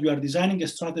means that you are designing a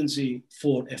strategy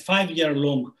for a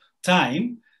 5-year-long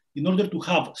time in order to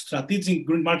have strategic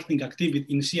green marketing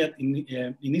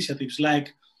initiatives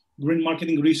like green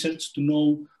marketing research to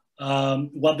know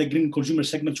what the green consumer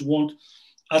segments want.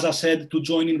 As I said, to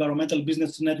join environmental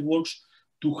business networks,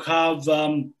 to have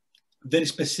very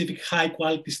specific high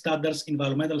quality standards,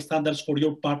 environmental standards for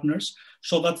your partners.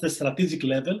 So that's the strategic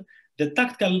level. The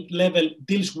tactical level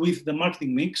deals with the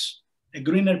marketing mix, a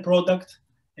greener product,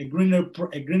 a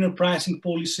greener pricing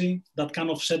policy that can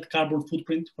offset carbon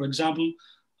footprint, for example,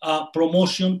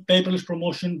 promotion, paperless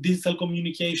promotion, digital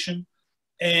communication,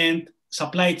 and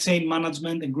supply chain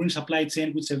management and green supply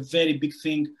chain, which is a very big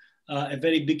thing, a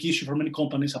very big issue for many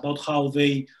companies about how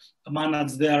they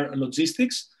manage their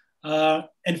logistics.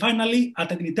 And finally,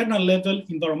 at an internal level,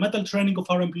 environmental training of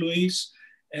our employees,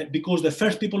 because the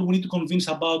first people we need to convince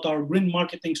about our green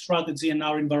marketing strategy and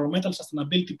our environmental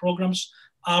sustainability programs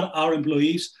are our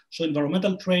employees. So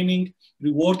environmental training,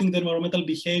 rewarding the environmental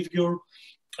behavior,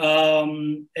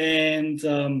 and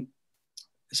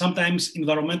sometimes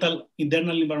internal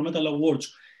environmental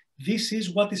awards. This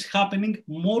is what is happening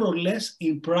more or less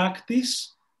in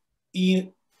practice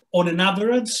on an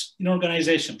average in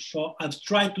organizations. So I've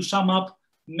tried to sum up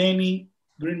many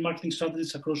green marketing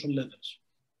strategies across all levels.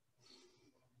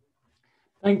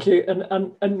 Thank you.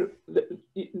 And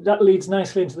that leads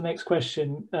nicely into the next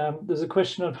question. There's a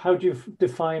question of how do you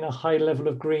define a high level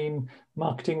of green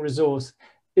marketing resource?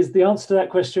 Is the answer to that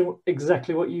question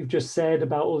exactly what you've just said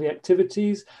about all the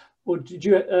activities? Or did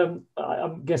you,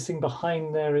 I'm guessing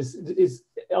behind there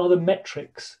are the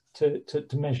metrics to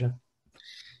measure?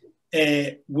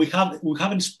 We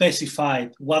haven't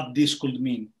specified what this could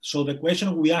mean. So the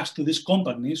question we asked to these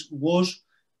companies was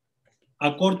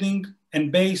according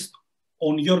and based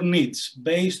on your needs,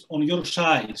 based on your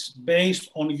size, based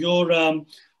on your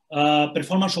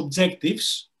performance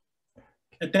objectives,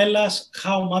 tell us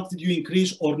how much did you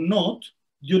increase or not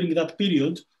during that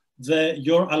period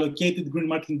your allocated green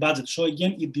marketing budget. So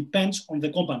again, it depends on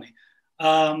the company.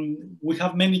 We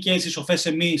have many cases of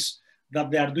SMEs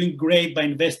that they are doing great by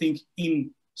investing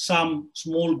in some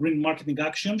small green marketing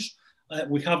actions.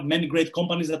 We have many great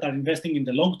companies that are investing in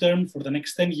the long term for the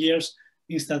next 10 years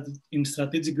in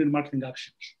strategic green marketing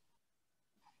actions.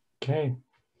 Okay.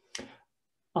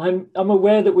 I'm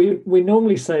aware that we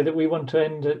normally say that we want to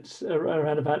end at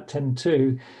around about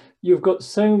 10:02. You've got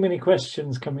so many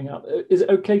questions coming up. Is it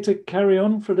okay to carry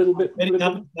on for a little bit? Very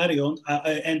happy to carry on.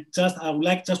 And I would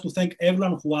like just to thank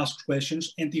everyone who asked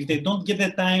questions. And if they don't get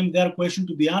the time their question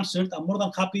to be answered, I'm more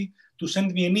than happy to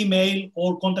send me an email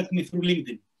or contact me through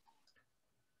LinkedIn.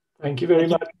 Thank you very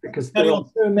much, because there are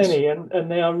so many, and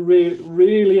they are really,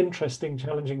 really interesting,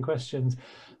 challenging questions.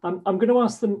 I'm going to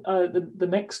ask them the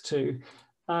next two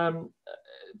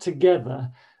together.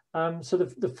 So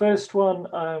the first one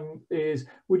is,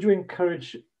 would you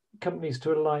encourage companies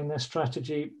to align their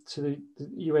strategy to the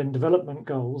UN development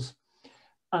goals?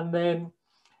 And then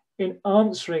in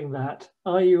answering that,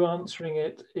 are you answering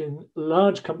it in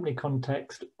large company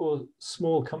context or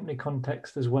small company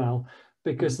context as well?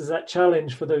 Because there's that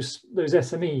challenge for those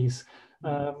SMEs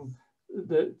of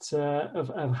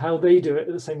how they do it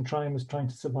at the same time as trying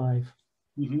to survive.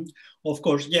 Mm-hmm. Of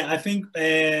course, yeah. I think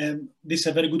this is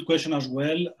a very good question as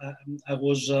well. I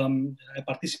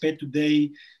participated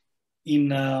today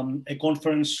in a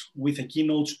conference with a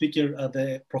keynote speaker,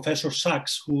 the Professor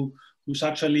Sachs, who's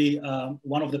actually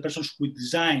one of the persons who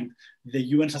designed the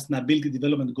UN Sustainability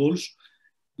Development Goals.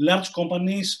 Large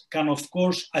companies can, of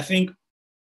course, I think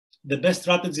the best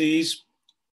strategy is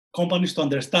companies to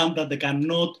understand that they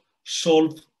cannot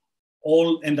solve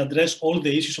all and address all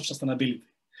the issues of sustainability.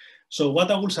 So what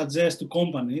I would suggest to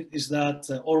companies is that,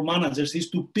 or managers,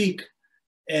 is to pick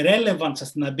a relevant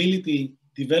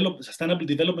sustainable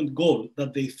development goal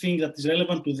that they think that is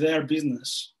relevant to their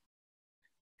business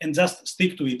and just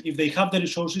stick to it. If they have the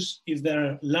resources, if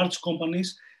they're large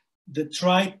companies, they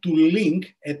try to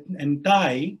link and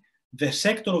tie the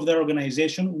sector of their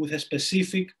organization with a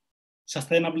specific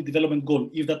sustainable development goal,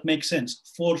 if that makes sense.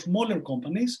 For smaller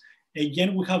companies,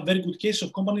 again, we have very good cases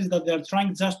of companies that they are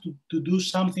trying just to do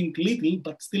something little,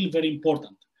 but still very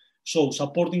important. So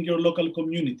supporting your local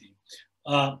community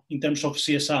in terms of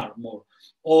CSR more,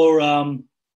 or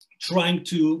trying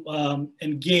to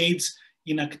engage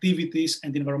in activities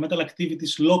and environmental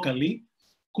activities locally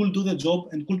could do the job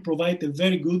and could provide a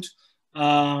very good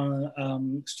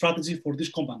strategy for these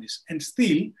companies. And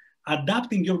still,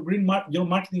 adapting your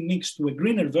marketing mix to a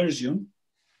greener version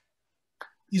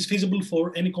is feasible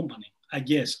for any company, I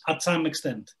guess, at some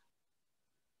extent.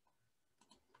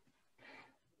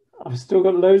 I've still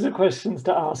got loads of questions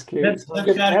to ask you. So I'm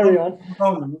going to carry on.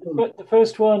 But the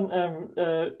first one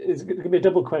is going to be a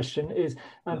double question.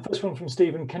 First one from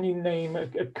Stephen: can you name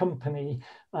a company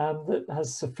that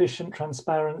has sufficient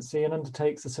transparency and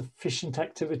undertakes a sufficient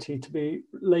activity to be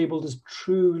labelled as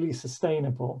truly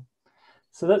sustainable?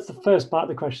 So that's the first part of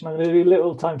the question. I'm going to give you a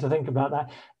little time to think about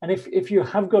that. And if you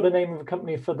have got a name of a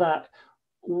company for that,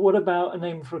 what about a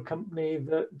name for a company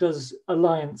that does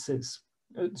alliances?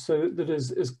 So that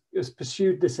has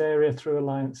pursued this area through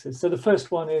alliances. So the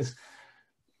first one is,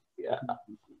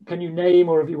 can you name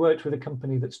or have you worked with a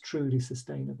company that's truly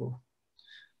sustainable?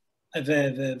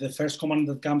 The first company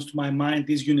that comes to my mind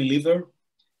is Unilever.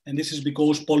 And this is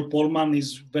because Paul Polman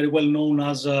is very well known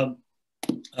as a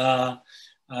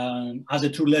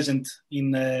true legend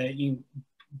in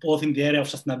both in the area of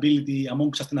sustainability,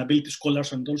 among sustainability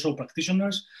scholars and also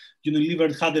practitioners.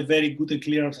 Unilever had a very good and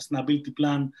clear sustainability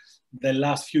plan the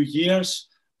last few years,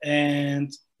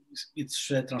 and it's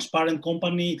a transparent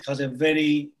company. It has a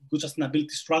very good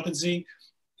sustainability strategy.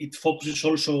 It focuses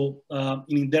also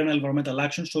in internal environmental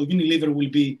action. So Unilever will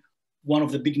be one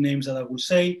of the big names that I would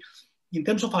say. In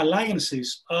terms of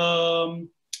alliances, not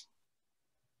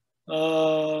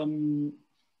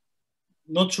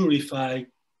sure if I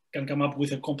can come up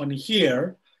with a company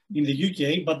here in the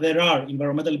UK, but there are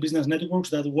environmental business networks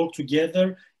that work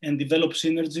together and develop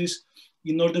synergies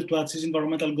in order to achieve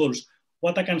environmental goals.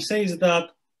 What I can say is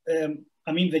that,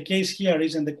 the case here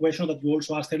is, and the question that you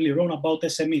also asked earlier on about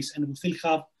SMEs, and we still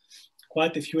have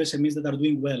quite a few SMEs that are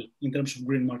doing well in terms of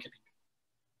green marketing.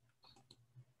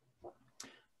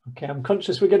 Okay, I'm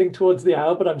conscious we're getting towards the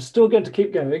hour, but I'm still going to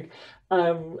keep going.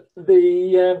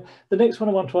 The next one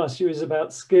I want to ask you is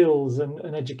about skills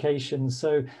and education.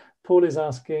 So Paul is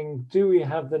asking, do we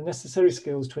have the necessary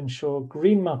skills to ensure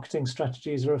green marketing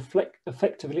strategies are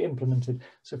effectively implemented?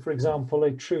 So for example,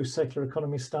 a true circular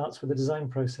economy starts with a design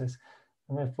process,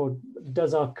 and therefore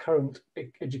does our current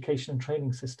education and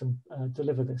training system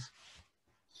deliver this?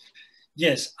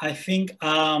 Yes, I think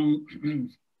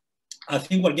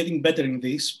we're getting better in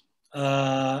this.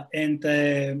 And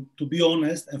to be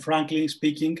honest, and frankly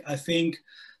speaking, I think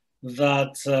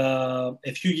that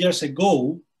a few years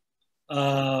ago,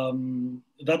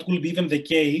 that will be even the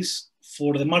case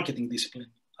for the marketing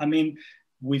discipline. I mean,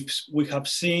 we have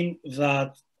seen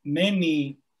that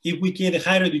many, if we get the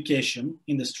higher education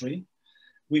industry,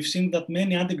 we've seen that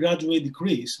many undergraduate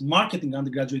degrees, marketing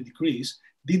undergraduate degrees,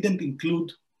 didn't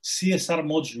include CSR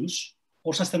modules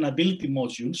or sustainability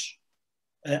modules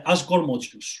as core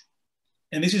modules.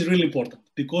 And this is really important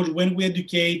because when we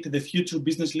educate the future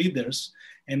business leaders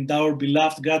and our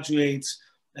beloved graduates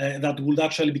that would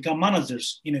actually become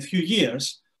managers in a few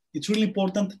years, it's really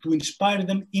important to inspire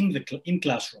them in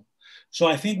classroom. So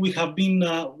I think we have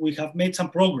made some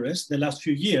progress the last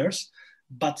few years,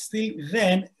 but still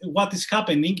then what is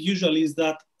happening usually is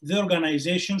that the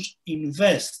organizations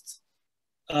invest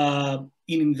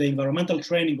in the environmental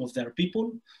training of their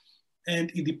people,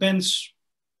 and it depends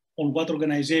on what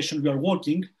organization you are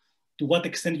working, to what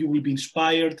extent you will be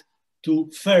inspired to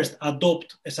first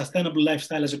adopt a sustainable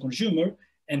lifestyle as a consumer,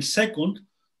 and second,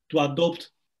 to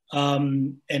adopt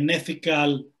an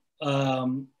ethical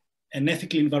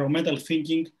environmental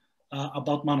thinking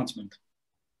about management.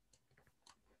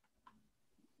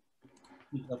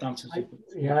 If that answers it.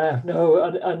 Yeah, no,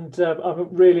 and I'm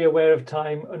really aware of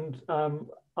time, and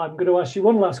I'm going to ask you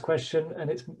one last question, and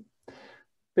it's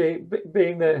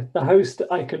being the host,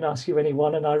 I can ask you any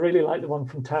one, and I really like the one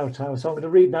from Tao Tao, so I'm going to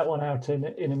read that one out in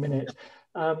a minute.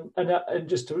 And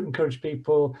just to encourage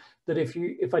people that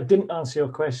if I didn't ask your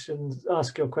questions,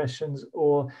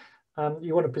 or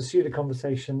you want to pursue the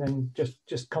conversation, then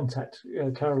just contact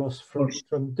Karolos from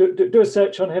do a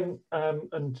search on him,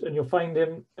 and you'll find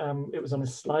him. It was on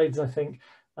his slides, I think,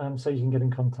 so you can get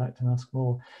in contact and ask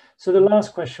more. So the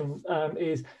last question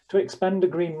is to expand the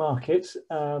green market.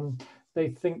 They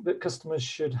think that customers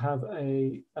should have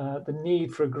the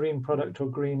need for a green product or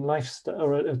green lifestyle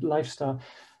or a lifestyle.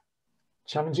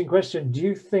 Challenging question. Do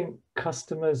you think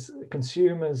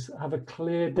consumers have a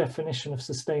clear definition of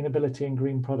sustainability in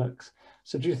green products?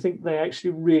 So do you think they actually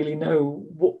really know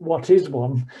what is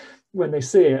one when they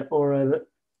see it? Or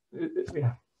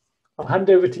yeah, I'll hand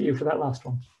over to you for that last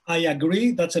one. I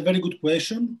agree. That's a very good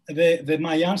question.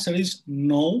 My answer is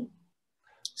no.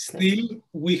 Still,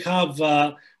 we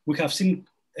have seen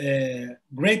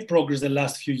great progress the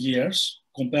last few years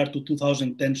compared to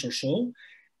 2010 or so,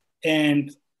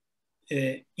 and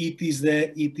it is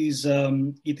the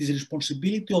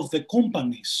responsibility of the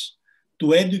companies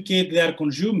to educate their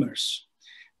consumers,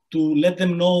 to let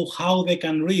them know how they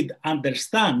can read,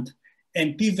 understand,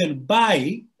 and even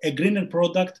buy a greener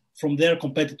product from their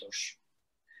competitors.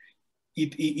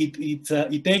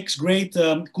 It takes great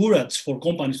courage for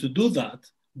companies to do that,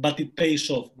 but it pays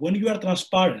off. When you are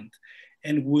transparent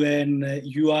and when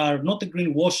you are not a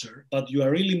greenwasher, but you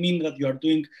are really mean that you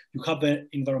have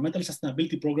environmental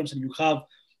sustainability programs and you have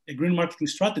a green marketing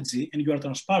strategy and you are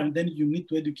transparent, then you need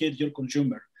to educate your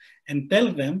consumer and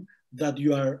tell them that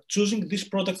you are choosing this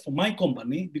product for my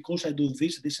company because I do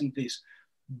this, this, and this.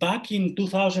 Back in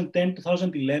 2010,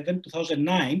 2011,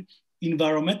 2009,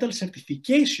 environmental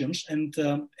certifications and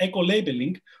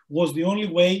eco-labeling was the only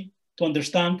way to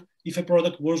understand if a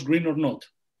product was green or not.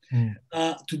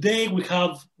 Today we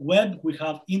have web, we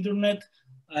have internet,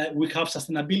 we have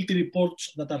sustainability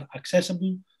reports that are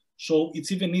accessible. So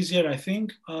it's even easier, I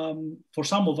think, for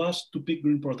some of us to pick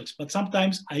green products. But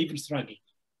sometimes I even struggle.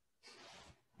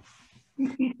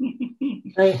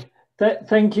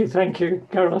 Thank you,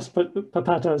 Karolos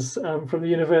Papadas from the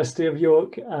University of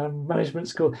York Management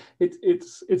School.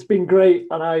 It's been great,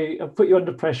 and I've put you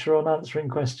under pressure on answering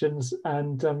questions,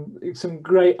 and some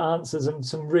great answers and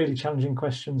some really challenging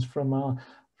questions from our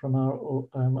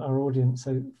audience.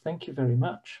 So thank you very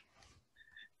much.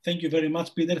 Thank you very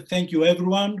much, Peter. Thank you,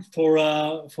 everyone, for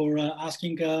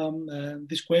asking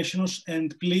these questions,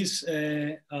 and please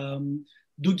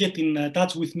do get in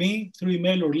touch with me through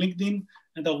email or LinkedIn,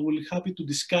 and I will be happy to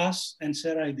discuss and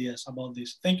share ideas about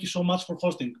this. Thank you so much for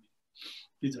hosting me,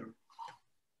 Peter.